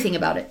 Everything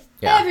about it.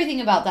 Yeah. Everything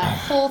about that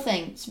whole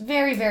thing. It's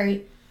very,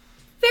 very,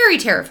 very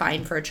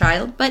terrifying for a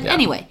child. But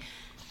anyway.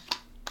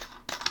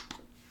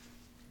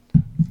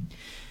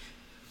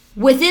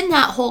 Within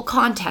that whole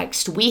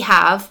context, we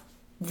have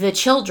the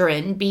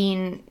children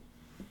being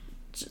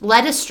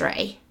led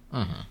astray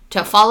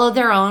to follow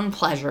their own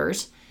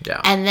pleasures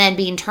and then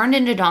being turned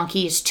into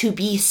donkeys to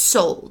be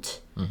sold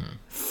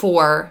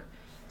for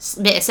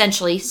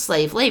essentially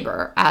slave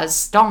labor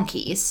as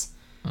donkeys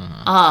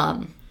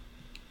and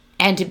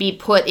to be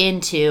put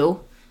into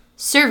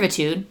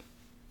servitude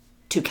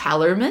to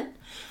Calormen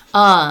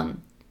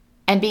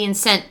and being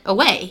sent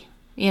away,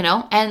 you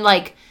know, and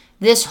like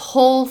this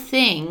whole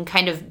thing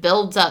kind of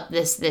builds up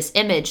this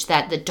image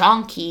that the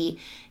donkey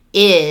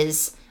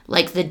is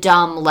like the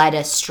dumb led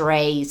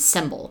astray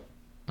symbol.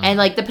 And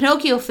like the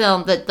Pinocchio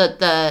film,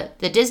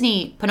 the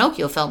Disney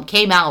Pinocchio film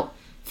came out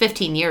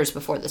 15 years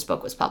before this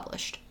book was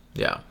published.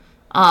 Yeah.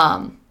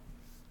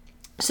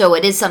 So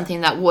it is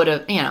something that would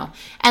have, you know,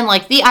 and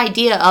like the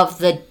idea of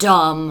the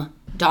dumb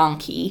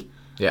donkey,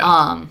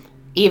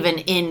 even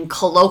in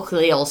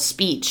colloquial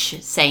speech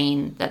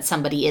saying that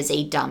somebody is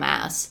a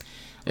dumbass,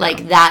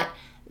 like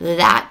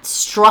that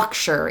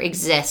structure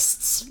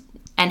exists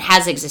and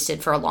has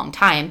existed for a long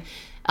time.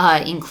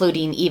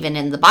 Including even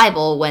in the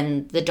Bible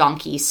when the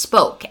donkey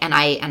spoke. And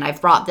I've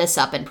brought this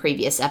up in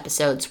previous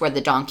episodes where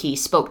the donkey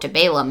spoke to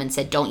Balaam and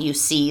said, "Don't you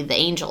see the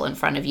angel in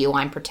front of you?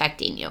 I'm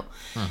protecting you."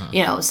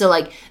 You know, so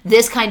like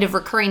this kind of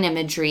recurring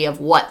imagery of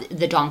what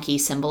the donkey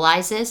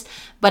symbolizes.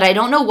 But I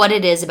don't know what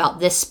it is about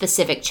this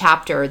specific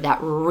chapter that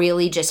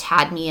really just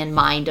had me in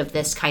mind of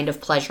this kind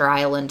of Pleasure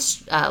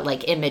Island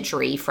like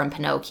imagery from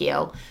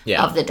Pinocchio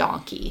of the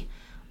donkey.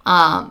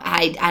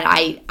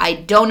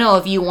 I don't know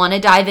if you want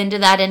to dive into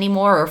that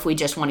anymore or if we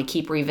just want to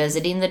keep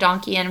revisiting the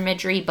donkey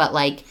imagery, but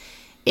like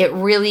it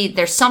really,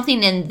 there's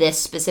something in this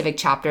specific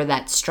chapter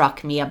that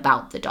struck me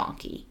about the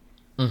donkey.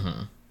 No,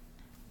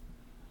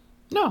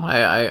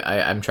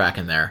 I'm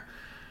tracking there.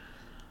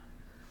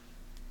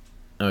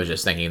 I was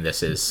just thinking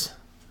this is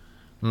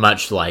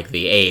much like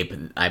the ape,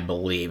 I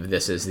believe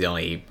this is the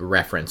only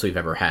reference we've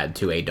ever had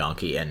to a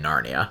donkey in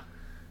Narnia.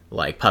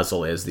 Like,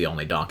 Puzzle is the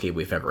only donkey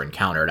we've ever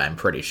encountered, I'm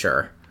pretty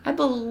sure. I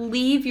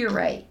believe you're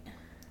right.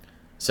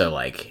 So,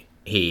 like,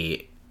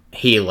 he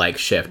like,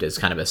 Shift is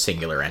kind of a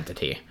singular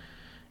entity.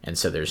 And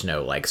so there's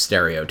no, like,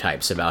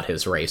 stereotypes about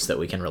his race that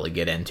we can really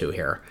get into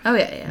here. Oh,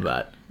 yeah.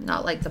 But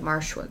not like the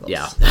Marshwiggles.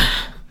 yeah.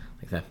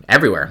 Like that.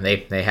 Everywhere.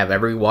 They have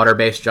every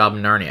water-based job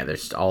in Narnia. They're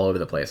just all over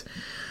the place.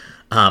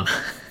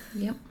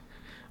 Yep.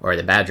 Or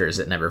the badgers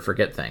that never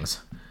forget things.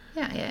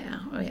 Yeah.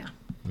 Oh, yeah.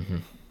 Mm-hmm.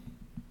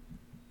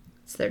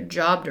 It's their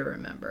job to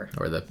remember.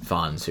 Or the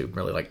fawns who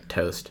really like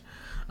toast.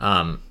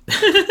 And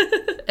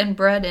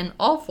bread in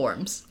all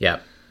forms.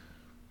 Yep.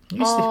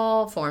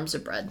 All forms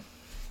of bread.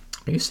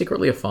 Are you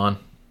secretly a fawn?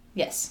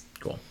 Yes.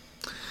 Cool.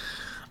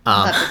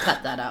 I'll have to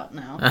cut that out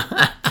now.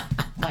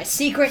 My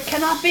secret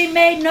cannot be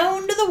made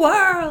known to the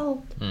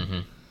world.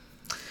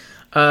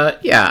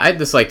 Yeah, I'd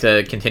just like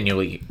to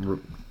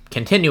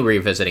continue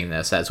revisiting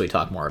this as we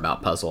talk more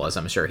about Puzzle, as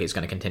I'm sure he's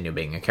going to continue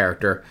being a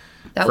character.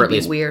 That would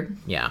be weird.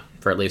 Yeah,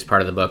 for at least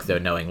part of the book, though,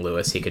 knowing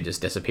Lewis, he could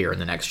just disappear in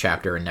the next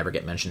chapter and never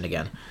get mentioned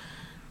again.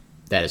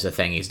 That is a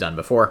thing he's done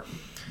before.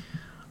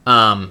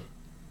 I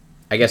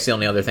guess the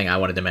only other thing I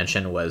wanted to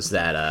mention was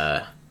that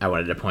I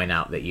wanted to point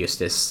out that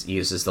Eustace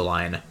uses the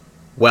line,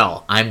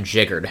 "Well, I'm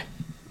jiggered."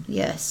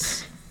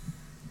 Yes.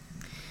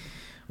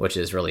 Which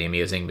is really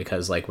amusing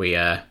because, like, we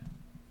had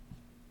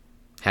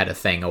a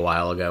thing a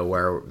while ago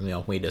where,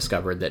 we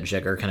discovered that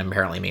jigger can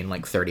apparently mean,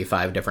 like,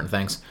 35 different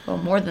things. Well,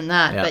 more than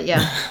that, Yeah. but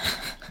yeah.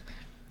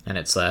 And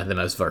it's the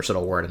most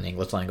versatile word in the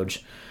English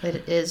language.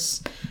 It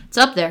is. It's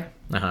up there.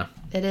 Uh-huh.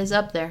 It is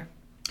up there.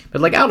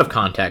 But, like, out of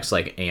context,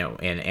 like,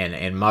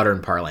 in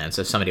modern parlance,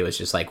 if somebody was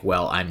just like,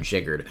 "Well, I'm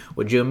jiggered,"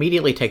 would you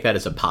immediately take that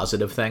as a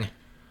positive thing?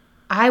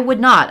 I would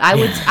not.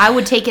 I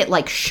would take it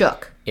like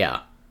shook.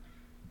 Yeah.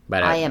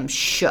 But I am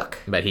shook.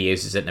 But he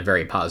uses it in a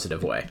very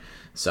positive way.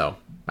 So,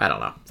 I don't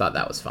know. Thought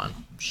that was fun.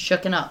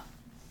 Shooken up.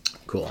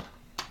 Cool.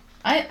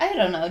 I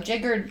don't know.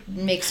 Jiggered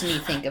makes me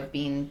think of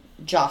being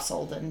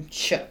jostled and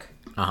shook.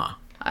 Uh-huh.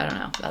 I don't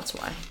know. That's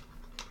why.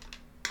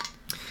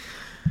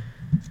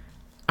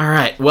 All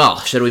right. Well,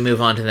 should we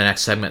move on to the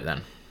next segment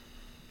then?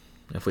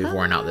 If we've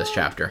worn out this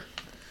chapter.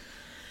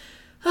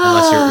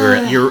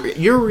 Unless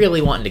you're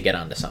really wanting to get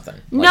onto something.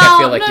 Like, I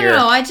feel like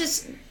no.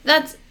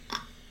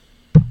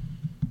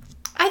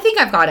 I think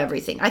I've got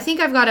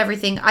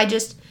everything.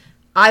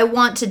 I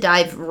want to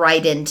dive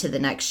right into the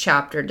next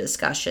chapter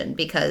discussion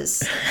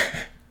because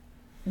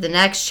the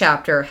next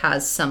chapter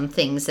has some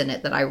things in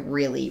it that I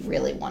really,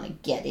 really want to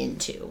get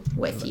into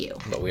with you.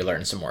 But we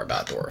learned some more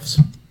about dwarves.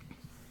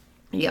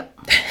 Yep.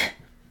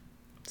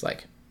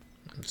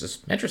 It's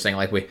just interesting.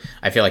 Like,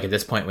 I feel like at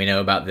this point we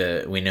know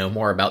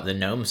more about the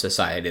gnome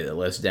society that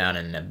lives down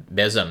in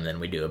Abysm than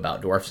we do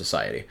about dwarf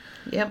society.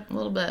 Yep, a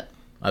little bit.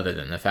 Other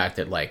than the fact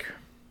that, like,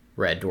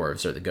 red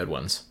dwarves are the good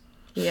ones.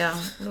 Yeah.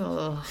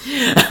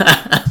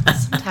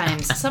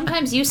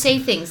 Sometimes you say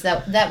things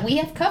that we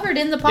have covered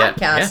in the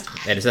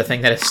podcast. Yeah. It is a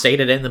thing that is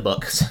stated in the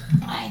books.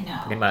 I know.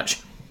 Pretty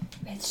much.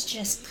 It's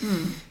just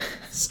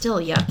still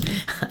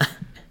yucky.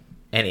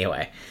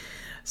 Anyway,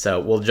 so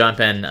we'll jump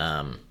in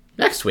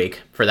next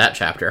week for that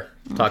chapter.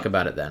 Talk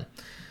about it then.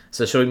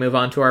 So should we move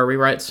on to our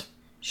rewrites?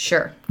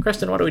 Sure.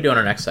 Kristen, what do we do in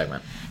our next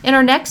segment? In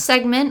our next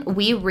segment,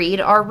 we read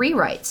our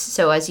rewrites.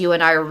 So as you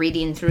and I are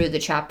reading through the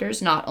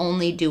chapters, not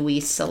only do we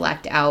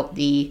select out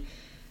the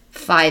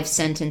 5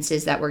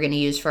 sentences that we're going to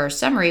use for our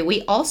summary,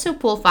 we also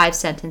pull 5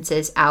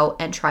 sentences out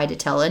and try to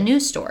tell a new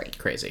story.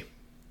 Crazy.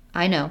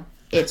 I know.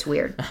 It's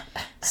weird.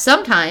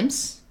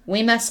 Sometimes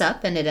we mess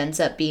up and it ends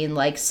up being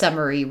like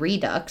summary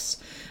redux.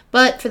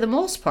 But for the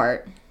most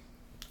part,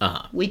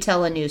 we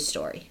tell a new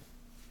story.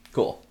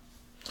 Cool.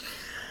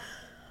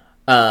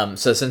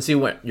 So since you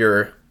went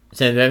your...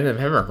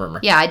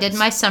 Yeah, I did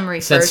my summary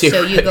first,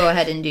 so you go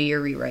ahead and do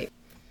your rewrite.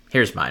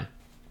 Here's mine.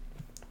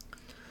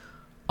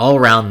 All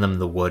round them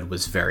the wood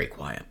was very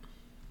quiet.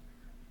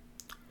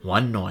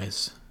 "One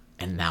noise,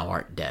 and thou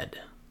art dead,"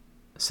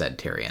 said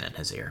Tyrion in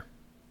his ear.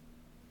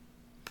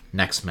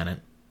 Next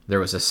minute,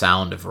 there was a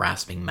sound of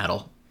rasping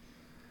metal.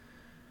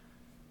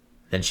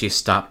 Then she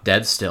stopped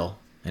dead still,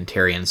 and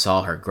Tyrion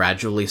saw her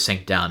gradually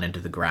sink down into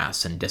the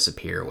grass and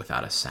disappear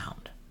without a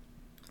sound.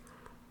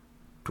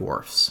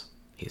 "Dwarfs,"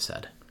 he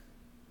said.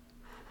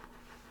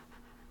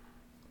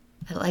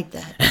 I like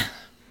that.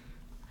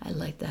 I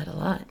like that a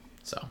lot.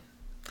 So,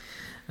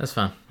 that's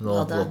fun.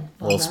 Well done.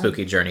 Little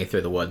spooky journey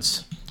through the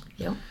woods.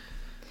 Yep.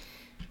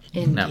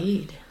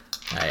 Indeed.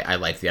 I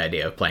like the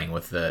idea of playing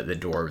with the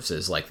dwarves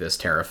as, like, this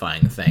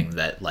terrifying thing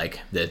that, like,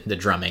 the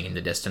drumming in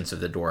the distance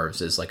of the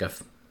dwarves is like a,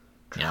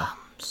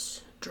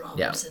 Drums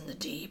in the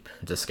deep.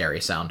 It's a scary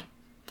sound.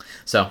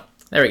 So,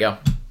 there we go.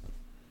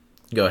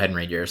 Go ahead and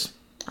read yours.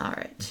 All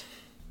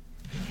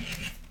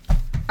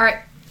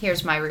right,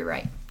 here's my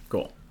rewrite.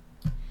 Cool.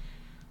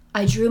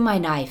 I drew my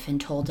knife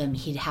and told him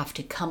he'd have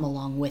to come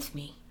along with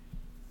me.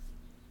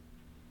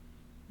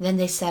 Then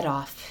they set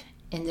off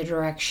in the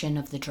direction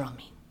of the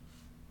drumming.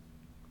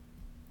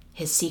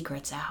 His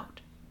secret's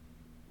out.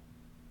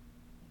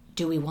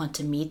 Do we want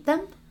to meet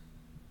them?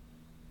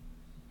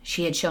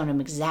 She had shown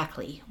him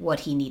exactly what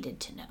he needed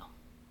to know.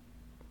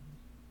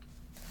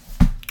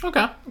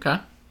 Okay.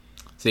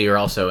 So you're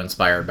also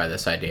inspired by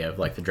this idea of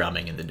like the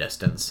drumming in the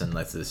distance and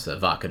like this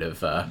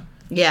evocative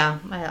Yeah,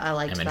 I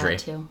liked imagery.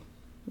 that too.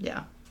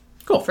 Yeah.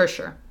 Cool. For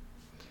sure.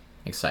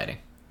 Exciting.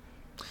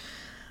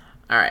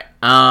 All right.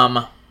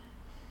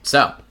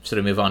 So should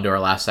we move on to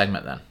our last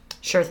segment then?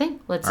 Sure thing.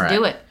 Let's All right.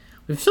 do it.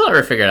 We've still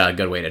never figured out a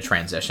good way to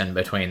transition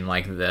between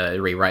like the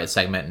rewrite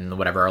segment and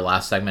whatever our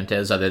last segment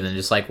is, other than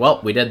just like,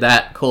 well, we did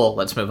that. Cool.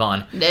 Let's move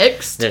on.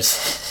 Next.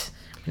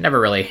 We've never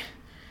really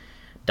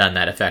done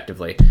that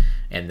effectively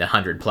in the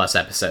 100+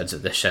 episodes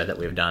of this show that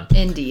we've done.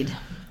 Indeed.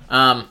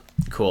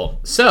 Cool.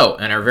 So,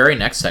 in our very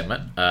next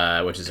segment,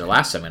 which is our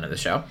last segment of the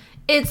show,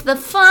 It's the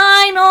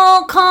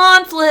final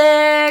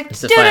conflict.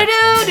 It's the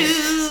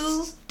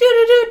Do-do-do-do.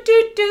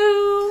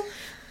 Do-do-do-do-do.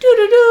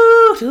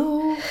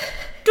 Do-do-do-do.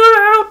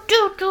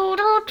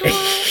 Do-do-do-do-do.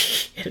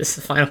 it is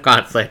the final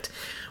conflict,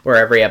 where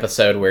every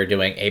episode we're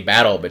doing a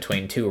battle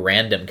between two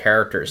random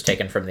characters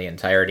taken from the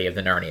entirety of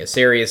the Narnia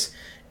series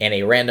in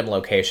a random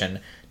location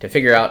to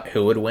figure out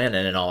who would win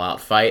in an all-out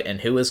fight and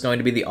who is going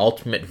to be the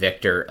ultimate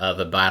victor of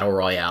a battle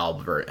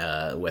royale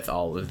with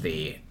all of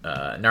the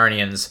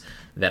Narnians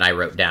that I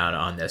wrote down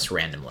on this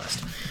random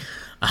list.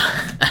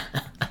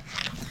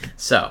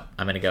 So,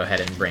 I'm going to go ahead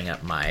and bring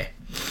up my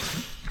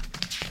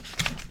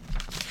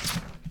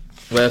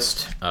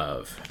list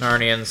of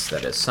Narnians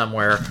that is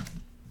somewhere.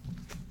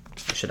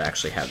 I should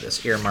actually have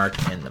this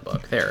earmarked in the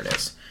book. There it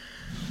is.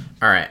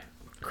 All right,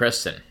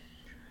 Kristen.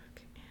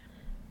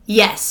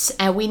 Yes,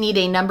 and we need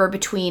a number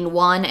between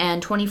 1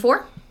 and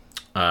 24.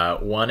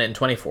 1 and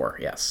 24,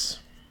 yes.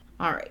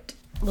 All right.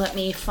 Let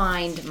me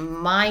find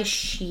my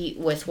sheet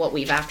with what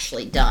we've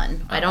actually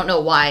done. I don't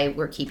know why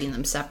we're keeping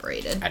them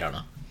separated. I don't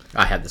know.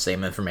 I have the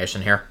same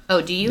information here.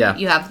 Oh, do you?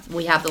 Yeah.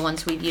 We have the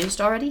ones we've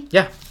used already?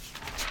 Yeah.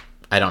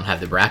 I don't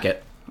have the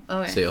bracket.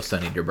 Okay. So you'll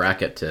still need your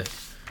bracket to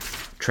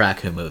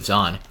track who moves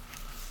on.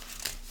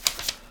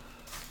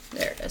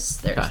 There it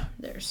is. Okay.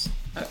 There's.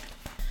 Okay.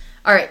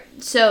 All right.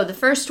 So the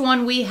first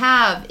one we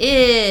have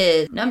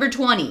is number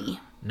 20.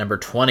 Number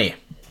 20.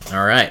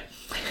 All right.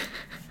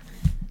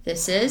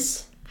 This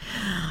is.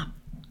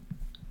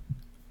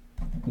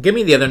 Give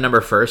me the other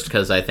number first,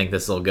 because I think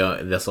this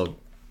will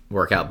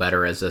work out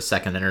better as a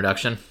second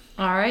introduction.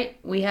 All right.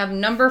 We have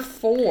number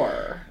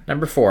 4.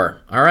 Number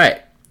 4. All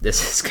right.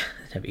 This is going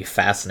to be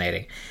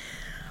fascinating.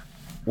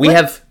 We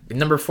have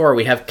number 4.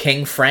 We have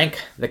King Frank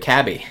the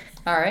Cabbie.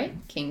 All right.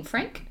 King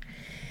Frank.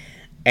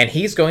 And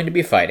he's going to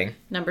be fighting,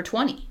 Number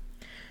 20.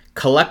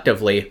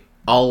 collectively,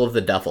 all of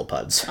the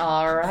Dufflepuds.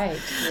 All right.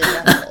 The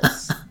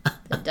Duffels.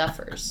 The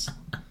Duffers.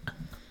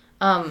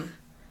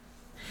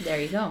 There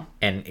you go.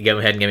 And go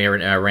ahead and give me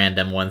a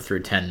random 1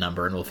 through 10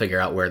 number, and we'll figure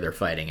out where they're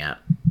fighting at.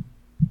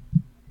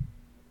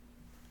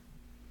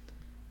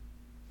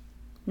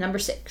 Number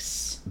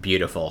 6.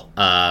 Beautiful.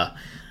 They're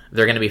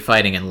going to be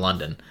fighting in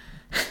London.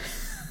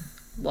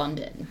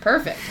 London.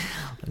 Perfect.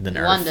 The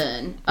Earth,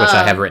 London. which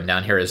I have written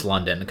down here is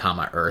London,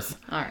 comma, Earth.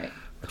 All right.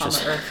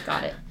 is- Earth.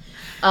 Got it.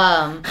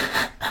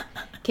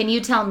 Can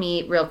you tell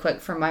me real quick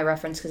for my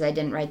reference, because I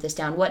didn't write this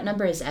down, what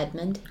number is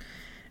Edmund?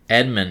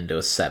 Edmund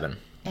was 7.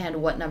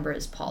 And what number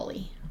is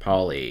Polly?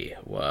 Polly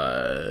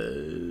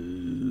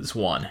was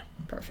 1.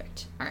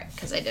 Perfect. All right,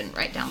 because I didn't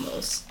write down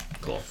those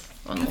Cool.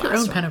 on the Your last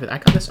own one. pen over there. I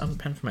got this own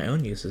pen for my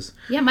own uses.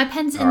 Yeah, my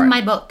pen's in All right. my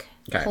book,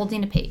 Okay.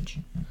 holding a page.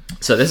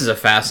 So this is a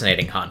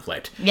fascinating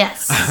conflict.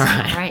 Yes. All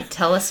right.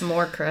 Tell us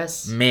more,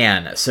 Chris.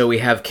 Man, so we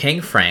have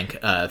King Frank,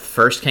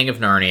 first king of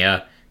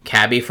Narnia,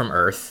 Cabbie from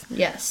Earth,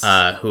 Yes.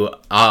 who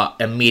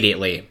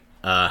immediately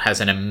has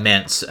an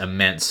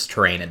immense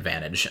terrain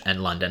advantage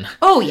in London.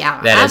 Oh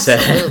yeah, That is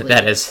absolutely.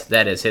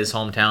 that is his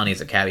hometown.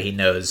 He's a Cabbie. He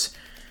knows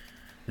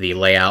the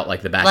layout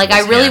like the back. Like of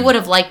his I really hand. would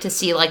have liked to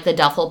see like the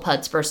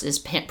Dufflepuds versus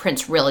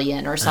Prince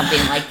Rillian or something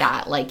like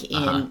that, like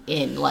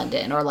in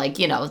London, or like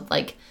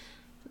like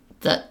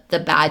the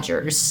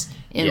Badgers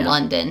in Yeah.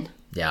 London.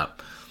 Yeah.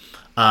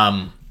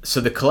 So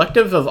the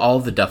collective of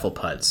all the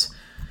Dufflepuds.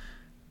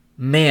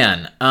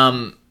 Man.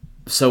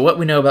 So what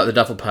we know about the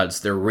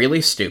Dufflepuds, they're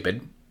really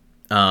stupid.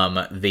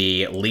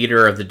 The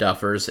leader of the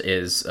Duffers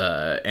is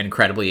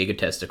incredibly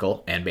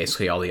egotistical, and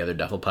basically all the other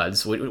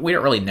Dufflepuds. We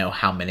don't really know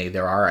how many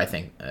there are. I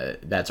think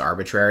that's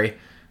arbitrary.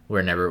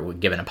 We're never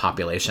given a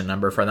population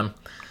number for them.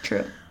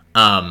 True.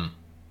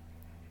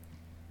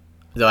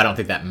 Though I don't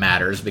think that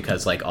matters,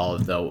 because like all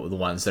of the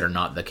ones that are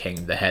not the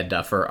king, the head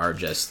Duffer, are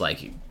just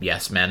like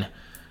yes men.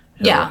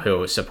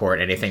 Who support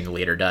anything the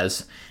leader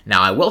does.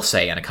 Now, I will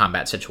say, in a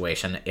combat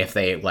situation, if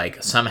they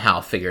like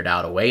somehow figured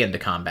out a way into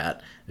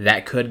combat,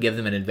 that could give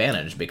them an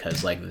advantage,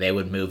 because like they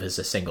would move as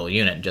a single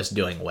unit, just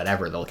doing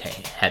whatever the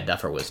head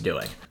Duffer was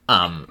doing.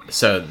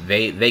 So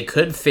they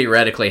could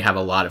theoretically have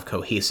a lot of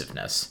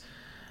cohesiveness,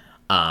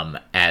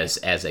 as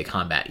a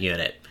combat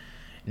unit.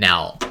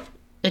 Now,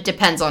 It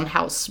depends on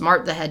how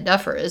smart the head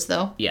Duffer is,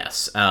 though.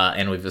 yes,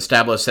 and we've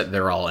established that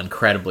they're all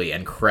incredibly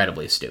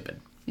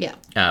stupid.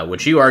 Yeah.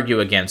 Which you argue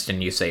against,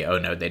 and you say, oh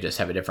no, they just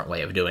have a different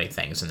way of doing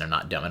things, and they're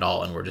not dumb at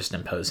all, and we're just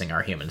imposing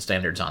our human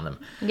standards on them.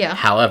 Yeah.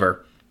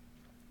 However,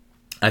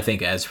 I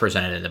think as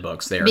presented in the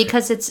books, they are...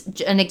 Because it's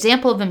an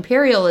example of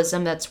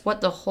imperialism, that's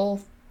what the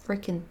whole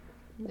freaking...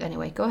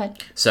 Anyway, go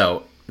ahead.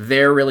 So,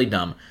 they're really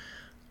dumb,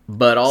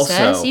 but also...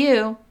 Says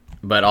you.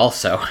 But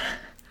also,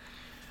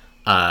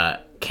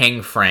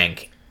 King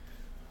Frank,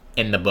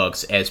 in the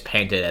books, is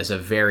painted as a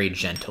very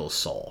gentle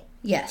soul.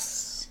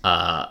 Yes.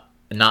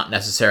 Not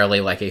necessarily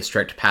like a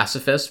strict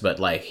pacifist, but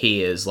like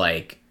he is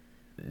like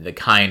the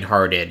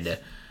kind-hearted,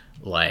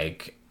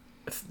 like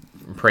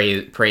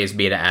praise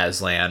be to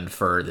Aslan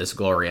for this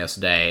glorious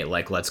day.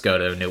 Like, let's go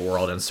to New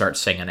World and start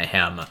singing a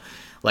hymn.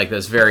 Like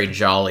this very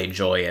jolly,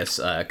 joyous,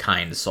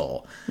 kind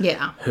soul.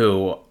 Yeah.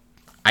 Who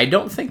I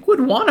don't think would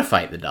want to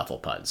fight the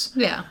Dufflepuds.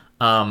 Yeah.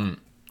 And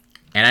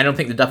I don't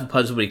think the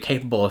Dufflepuds would be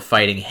capable of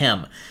fighting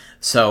him.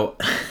 So,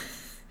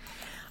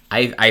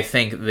 I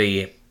think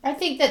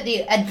that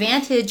the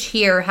advantage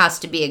here has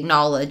to be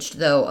acknowledged,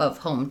 though, of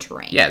home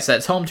terrain. Yes,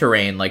 that's home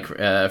terrain. Like,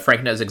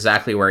 Frank knows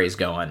exactly where he's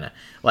going.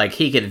 Like,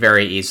 he could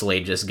very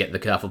easily just get the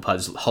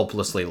Dufflepuds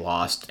hopelessly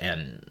lost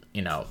and,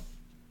 you know,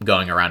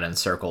 going around in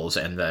circles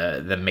in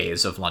the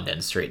maze of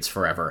London streets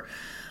forever.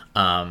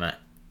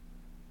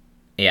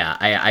 Yeah,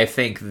 I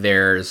think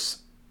there's...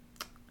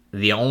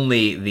 The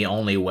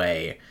only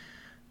way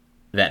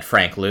that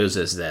Frank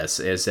loses this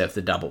is if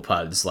the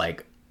Dumblepuds,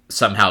 like,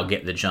 somehow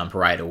get the jump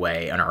right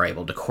away and are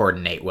able to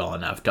coordinate well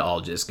enough to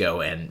all just go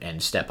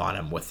and step on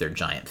him with their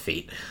giant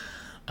feet.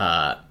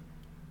 And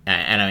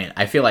I mean,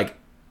 I feel like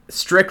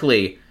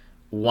strictly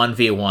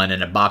 1v1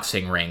 in a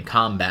boxing ring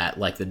combat,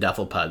 like, the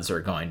Dufflepuds are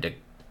going to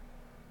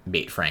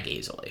beat Frank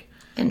easily.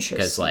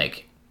 Interesting.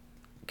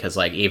 Because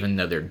even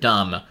though they're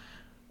dumb,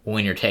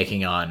 when you're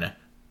taking on,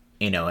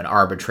 you know, an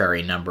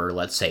arbitrary number,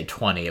 let's say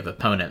 20 of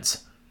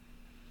opponents,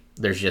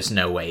 there's just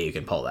no way you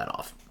can pull that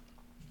off.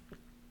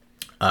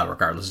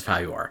 Regardless of how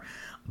you are.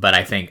 But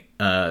I think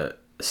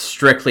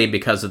strictly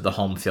because of the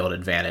home field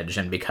advantage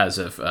and because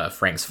of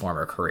Frank's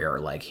former career,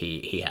 like,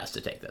 he has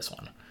to take this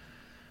one.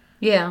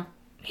 Yeah.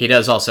 He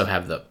does also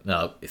have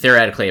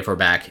theoretically, if we're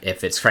back,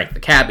 if it's Frank the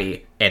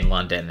Cabbie in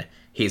London,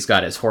 he's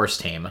got his horse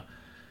team.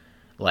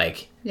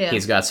 Like,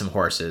 he's got some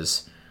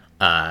horses.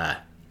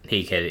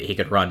 He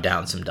could run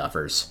down some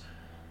duffers.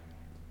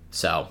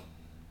 So,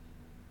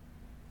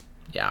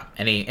 yeah.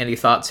 Any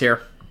thoughts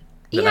here?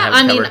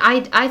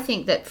 I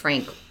think that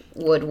Frank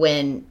would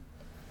win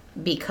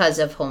because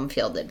of home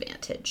field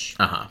advantage.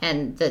 Uh-huh.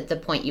 And the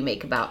point you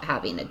make about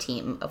having a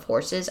team of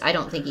horses, I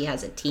don't think he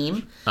has a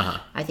team. Uh-huh.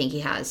 I think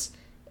he has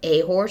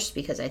a horse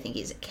because I think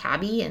he's a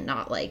cabbie and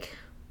not like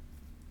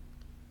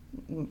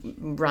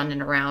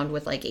running around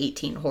with like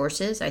 18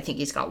 horses. I think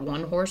he's got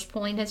one horse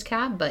pulling his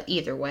cab, but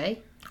either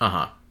way,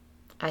 I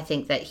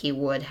think that he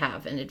would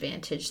have an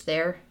advantage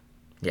there.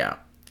 Yeah.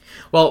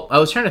 Well, I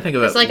was trying to think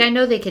of it. It's like, I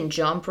know they can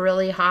jump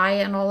really high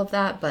and all of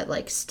that, but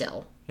like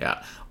still.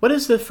 Yeah. What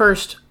is the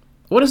first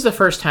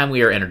time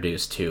we are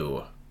introduced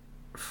to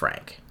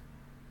Frank?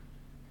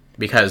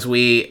 Because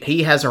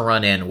he has a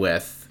run-in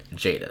with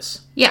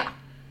Jadis. Yeah.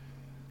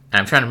 And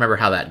I'm trying to remember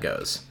how that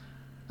goes.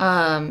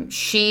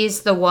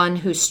 She's the one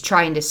who's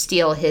trying to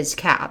steal his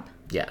cab.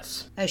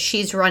 Yes. As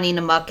she's running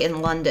amok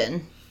in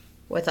London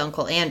with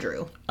Uncle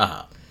Andrew.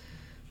 Uh-huh.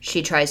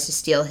 She tries to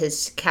steal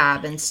his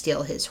cab and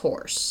steal his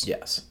horse.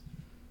 Yes.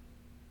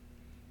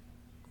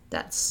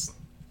 That's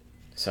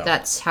So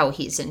how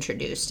he's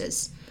introduced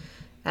as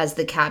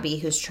the cabbie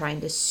who's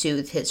trying to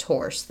soothe his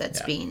horse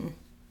that's being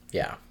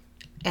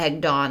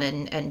egged on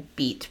and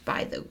beat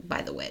by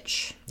the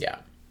witch. Yeah.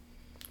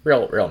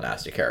 Real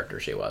nasty character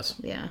she was.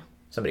 Yeah.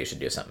 Somebody should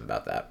do something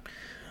about that.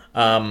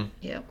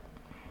 Yep.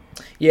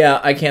 Yeah,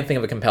 I can't think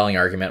of a compelling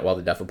argument why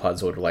the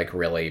Dufflepuds would like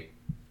really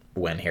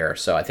win here,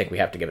 so I think we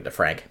have to give it to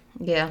Frank.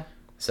 Yeah.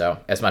 So,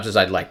 as much as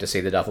I'd like to see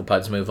the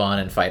Dufflepuds move on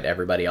and fight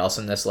everybody else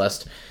in this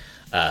list,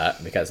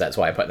 because that's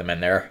why I put them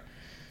in there,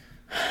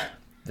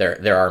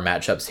 there are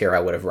matchups here I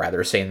would have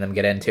rather seen them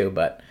get into,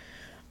 but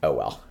oh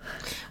well.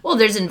 Well,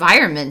 there's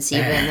environments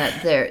even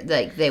that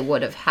they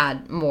would have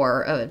had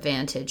more of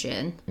advantage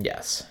in.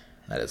 Yes,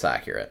 that is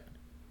accurate.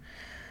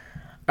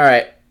 All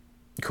right,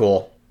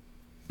 cool.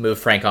 Move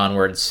Frank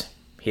onwards.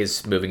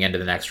 He's moving into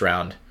the next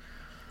round.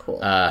 Cool.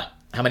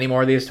 How many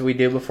more of these do we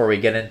do before we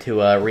get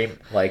into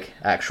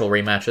actual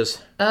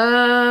rematches?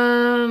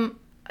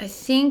 I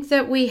think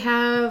that we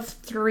have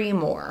 3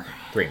 more.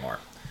 3 more.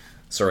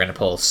 So we're going to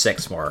pull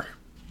 6 more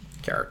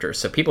characters.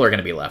 So people are going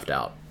to be left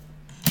out.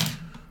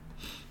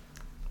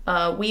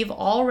 We've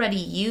already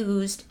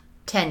used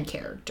 10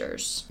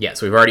 characters.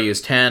 Yes, we've already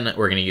used 10.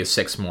 We're going to use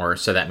 6 more.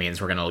 So that means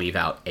we're going to leave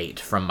out 8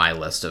 from my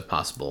list of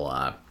possible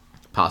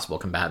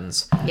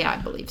combatants. Yeah, I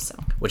believe so.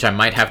 Which I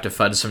might have to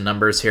fudge some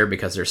numbers here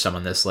because there's some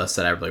on this list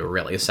that I'd be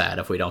really sad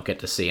if we don't get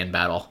to see in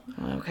battle.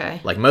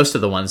 Okay. Like, most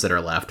of the ones that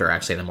are left are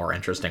actually the more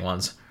interesting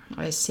ones.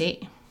 I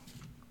see.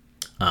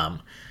 But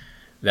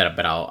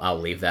I'll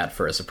leave that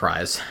for a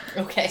surprise.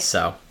 Okay.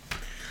 So,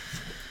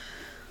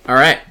 all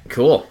right,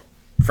 cool.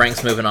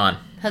 Frank's moving on.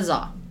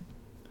 Huzzah.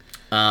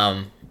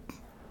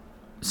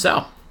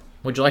 So,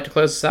 would you like to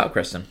close this out,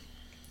 Kristen?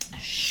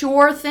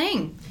 Sure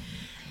thing.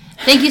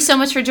 Thank you so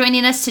much for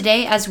joining us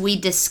today as we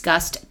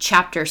discussed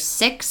Chapter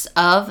 6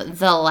 of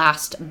The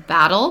Last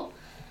Battle.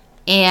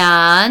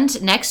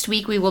 And next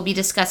week we will be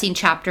discussing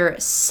Chapter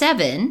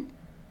 7,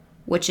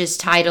 which is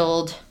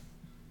titled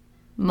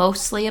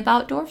Mostly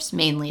About Dwarfs?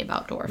 Mainly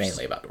About Dwarfs.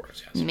 Mainly about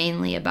dwarves, yes.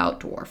 Mainly about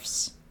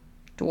dwarfs.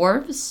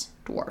 Dwarves?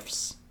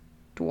 Dwarfs.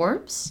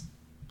 Dwarves?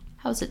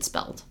 How's it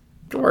spelled?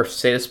 Dwarfs.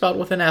 Say it's spelled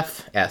with an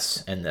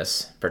F-S in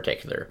this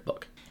particular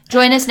book.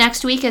 Join us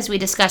next week as we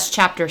discuss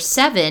Chapter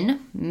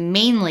 7,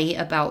 mainly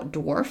about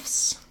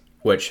dwarfs.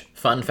 Which,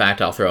 fun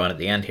fact I'll throw in at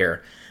the end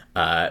here,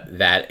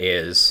 that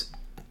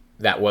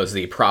was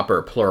the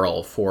proper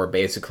plural for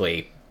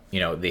basically,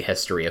 the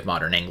history of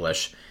modern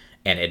English,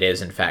 and it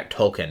is in fact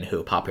Tolkien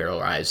who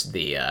popularized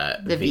the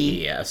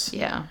VES.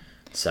 Yeah.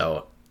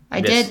 So I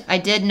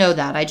did know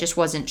that. I just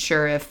wasn't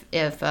sure if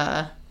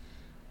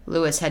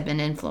Lewis had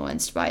been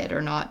influenced by it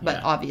or not,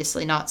 but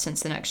obviously not,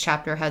 since the next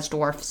chapter has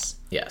dwarfs.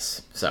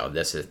 Yes. So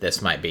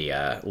this might be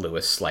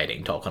Lewis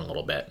slighting Tolkien a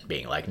little bit,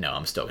 being like, no,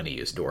 I'm still going to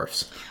use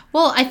dwarfs.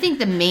 Well, I think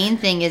the main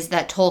thing is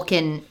that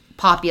Tolkien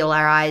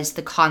popularized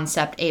the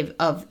concept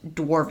of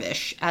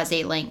dwarvish as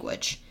a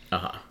language,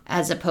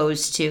 as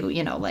opposed to,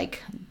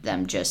 like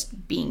them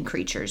just being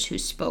creatures who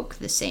spoke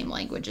the same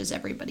language as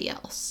everybody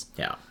else.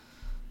 Yeah.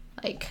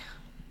 Like,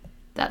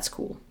 that's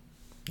cool.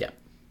 Yeah.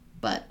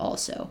 But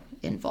also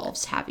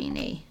involves having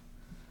a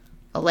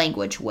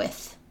language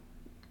with,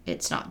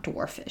 it's not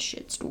dwarfish,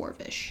 it's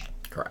dwarvish.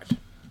 Correct.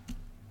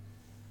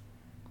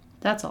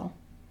 That's all.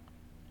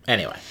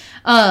 Anyway.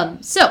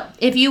 So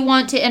if you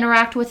want to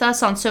interact with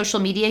us on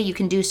social media, you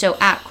can do so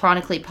at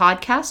Chronically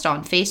Podcast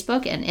on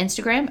Facebook and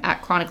Instagram,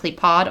 at Chronically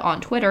Pod on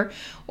Twitter,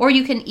 or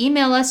you can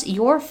email us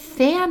your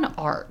fan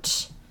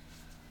art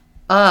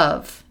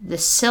of the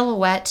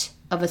silhouette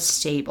of a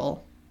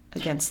stable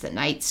against the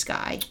night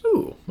sky.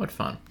 Ooh, what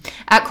fun.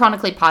 At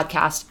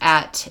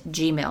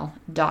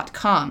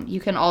chronicallypodcast@gmail.com. You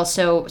can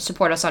also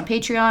support us on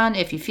Patreon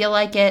if you feel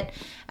like it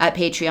at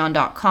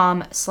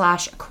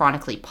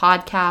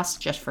patreon.com/chronicallypodcast.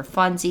 Just for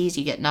funsies.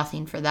 You get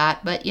nothing for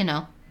that, but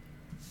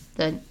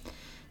the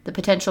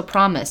potential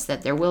promise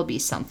that there will be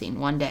something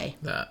one day.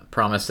 The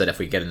promise that if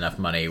we get enough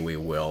money, we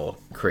will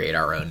create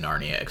our own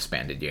Narnia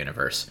expanded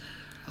universe.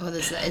 Oh,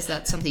 is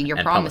that something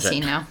you're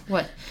promising now?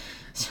 What?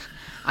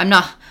 I'm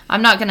not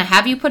going to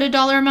have you put a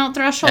dollar amount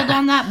threshold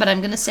on that, but I'm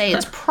going to say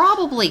it's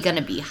probably going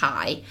to be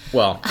high.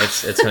 Well,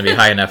 it's going to be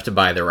high enough to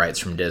buy the rights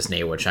from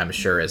Disney, which I'm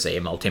sure is a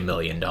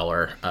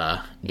multi-million-dollar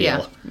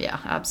deal. Yeah,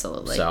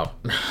 absolutely. So,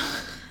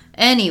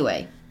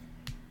 anyway,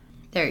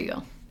 there you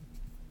go.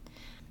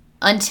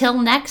 Until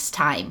next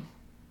time,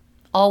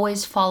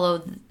 always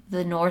follow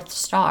the North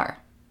Star.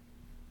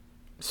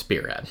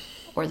 Spearhead.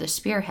 Or the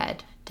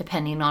Spearhead,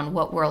 depending on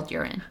what world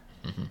you're in.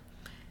 Mm-hmm.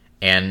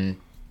 And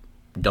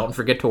don't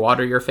forget to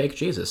water your fake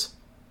Jesus.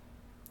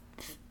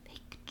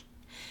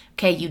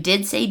 Okay, you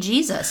did say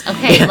Jesus.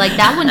 Okay, like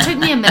that one took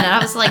me a minute. I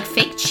was like,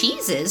 fake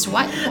cheeses?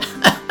 Why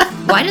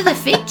do the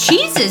fake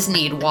cheeses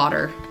need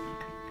water?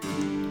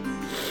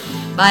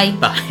 Bye.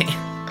 Bye.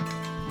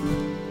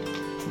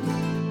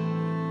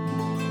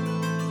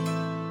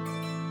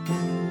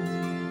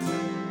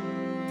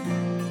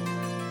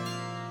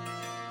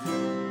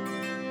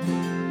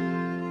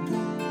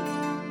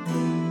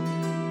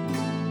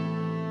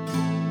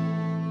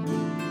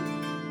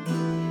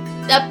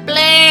 The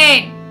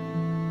plane!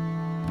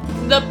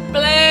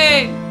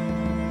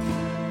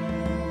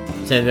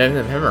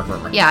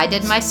 Yeah, Yeah, I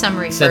did my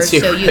summary first,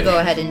 so you go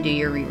ahead and do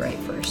your rewrite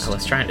first. I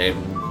was trying to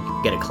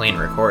get a clean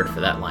record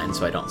for that line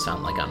so I don't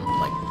sound like I'm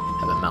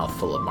have a mouth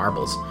full of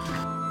marbles.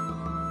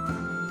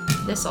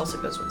 This also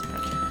goes with the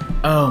printer.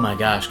 Oh my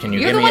gosh, can you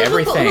You're give the me one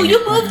everything? who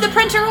you moved the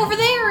printer over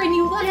there and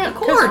you left the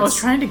cords. I was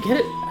trying to get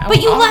it out.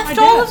 But you left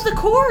all of the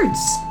cords.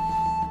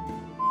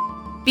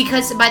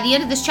 Because by the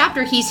end of this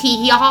chapter, he's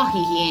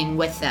hee-hee-haw-hee-heeing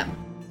with them.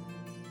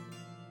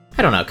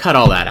 I don't know, cut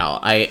all that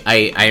out.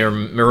 I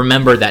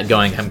remember that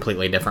going a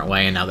completely different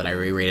way, and now that I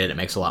reread it, it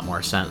makes a lot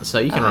more sense. So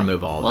you can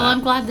remove all of that. Well,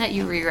 I'm glad that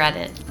you reread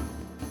it.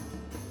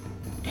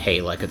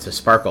 Hey, like it's a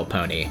sparkle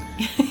pony.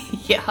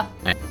 Yeah.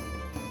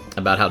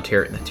 About how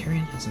Tyrion,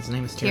 his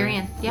name is Tyrion?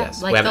 Tyrion, yeah,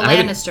 yes. like the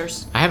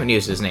Lannisters. I haven't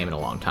used his name in a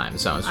long time,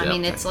 so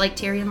it's like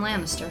Tyrion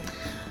Lannister.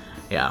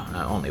 Yeah,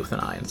 only with an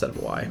I instead of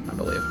a Y, I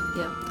believe.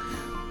 Yeah.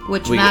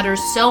 Which matters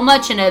so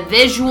much in a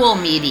visual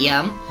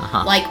medium,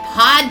 like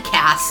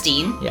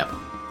podcasting. Yep.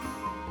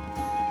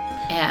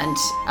 And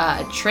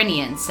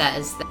Trinian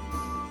says that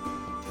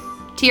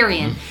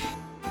Tyrion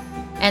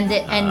and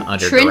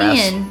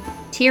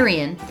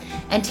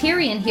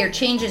Tyrion here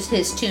changes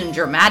his tune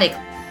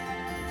dramatically.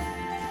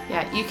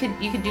 Yeah, you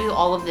could do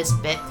all of this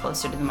bit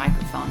closer to the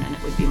microphone, and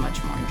it would be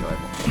much more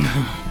enjoyable.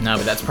 No,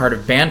 but that's part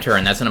of banter,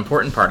 and that's an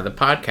important part of the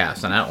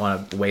podcast, and I don't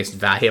want to waste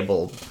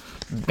valuable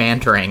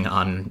bantering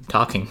on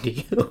talking to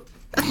you.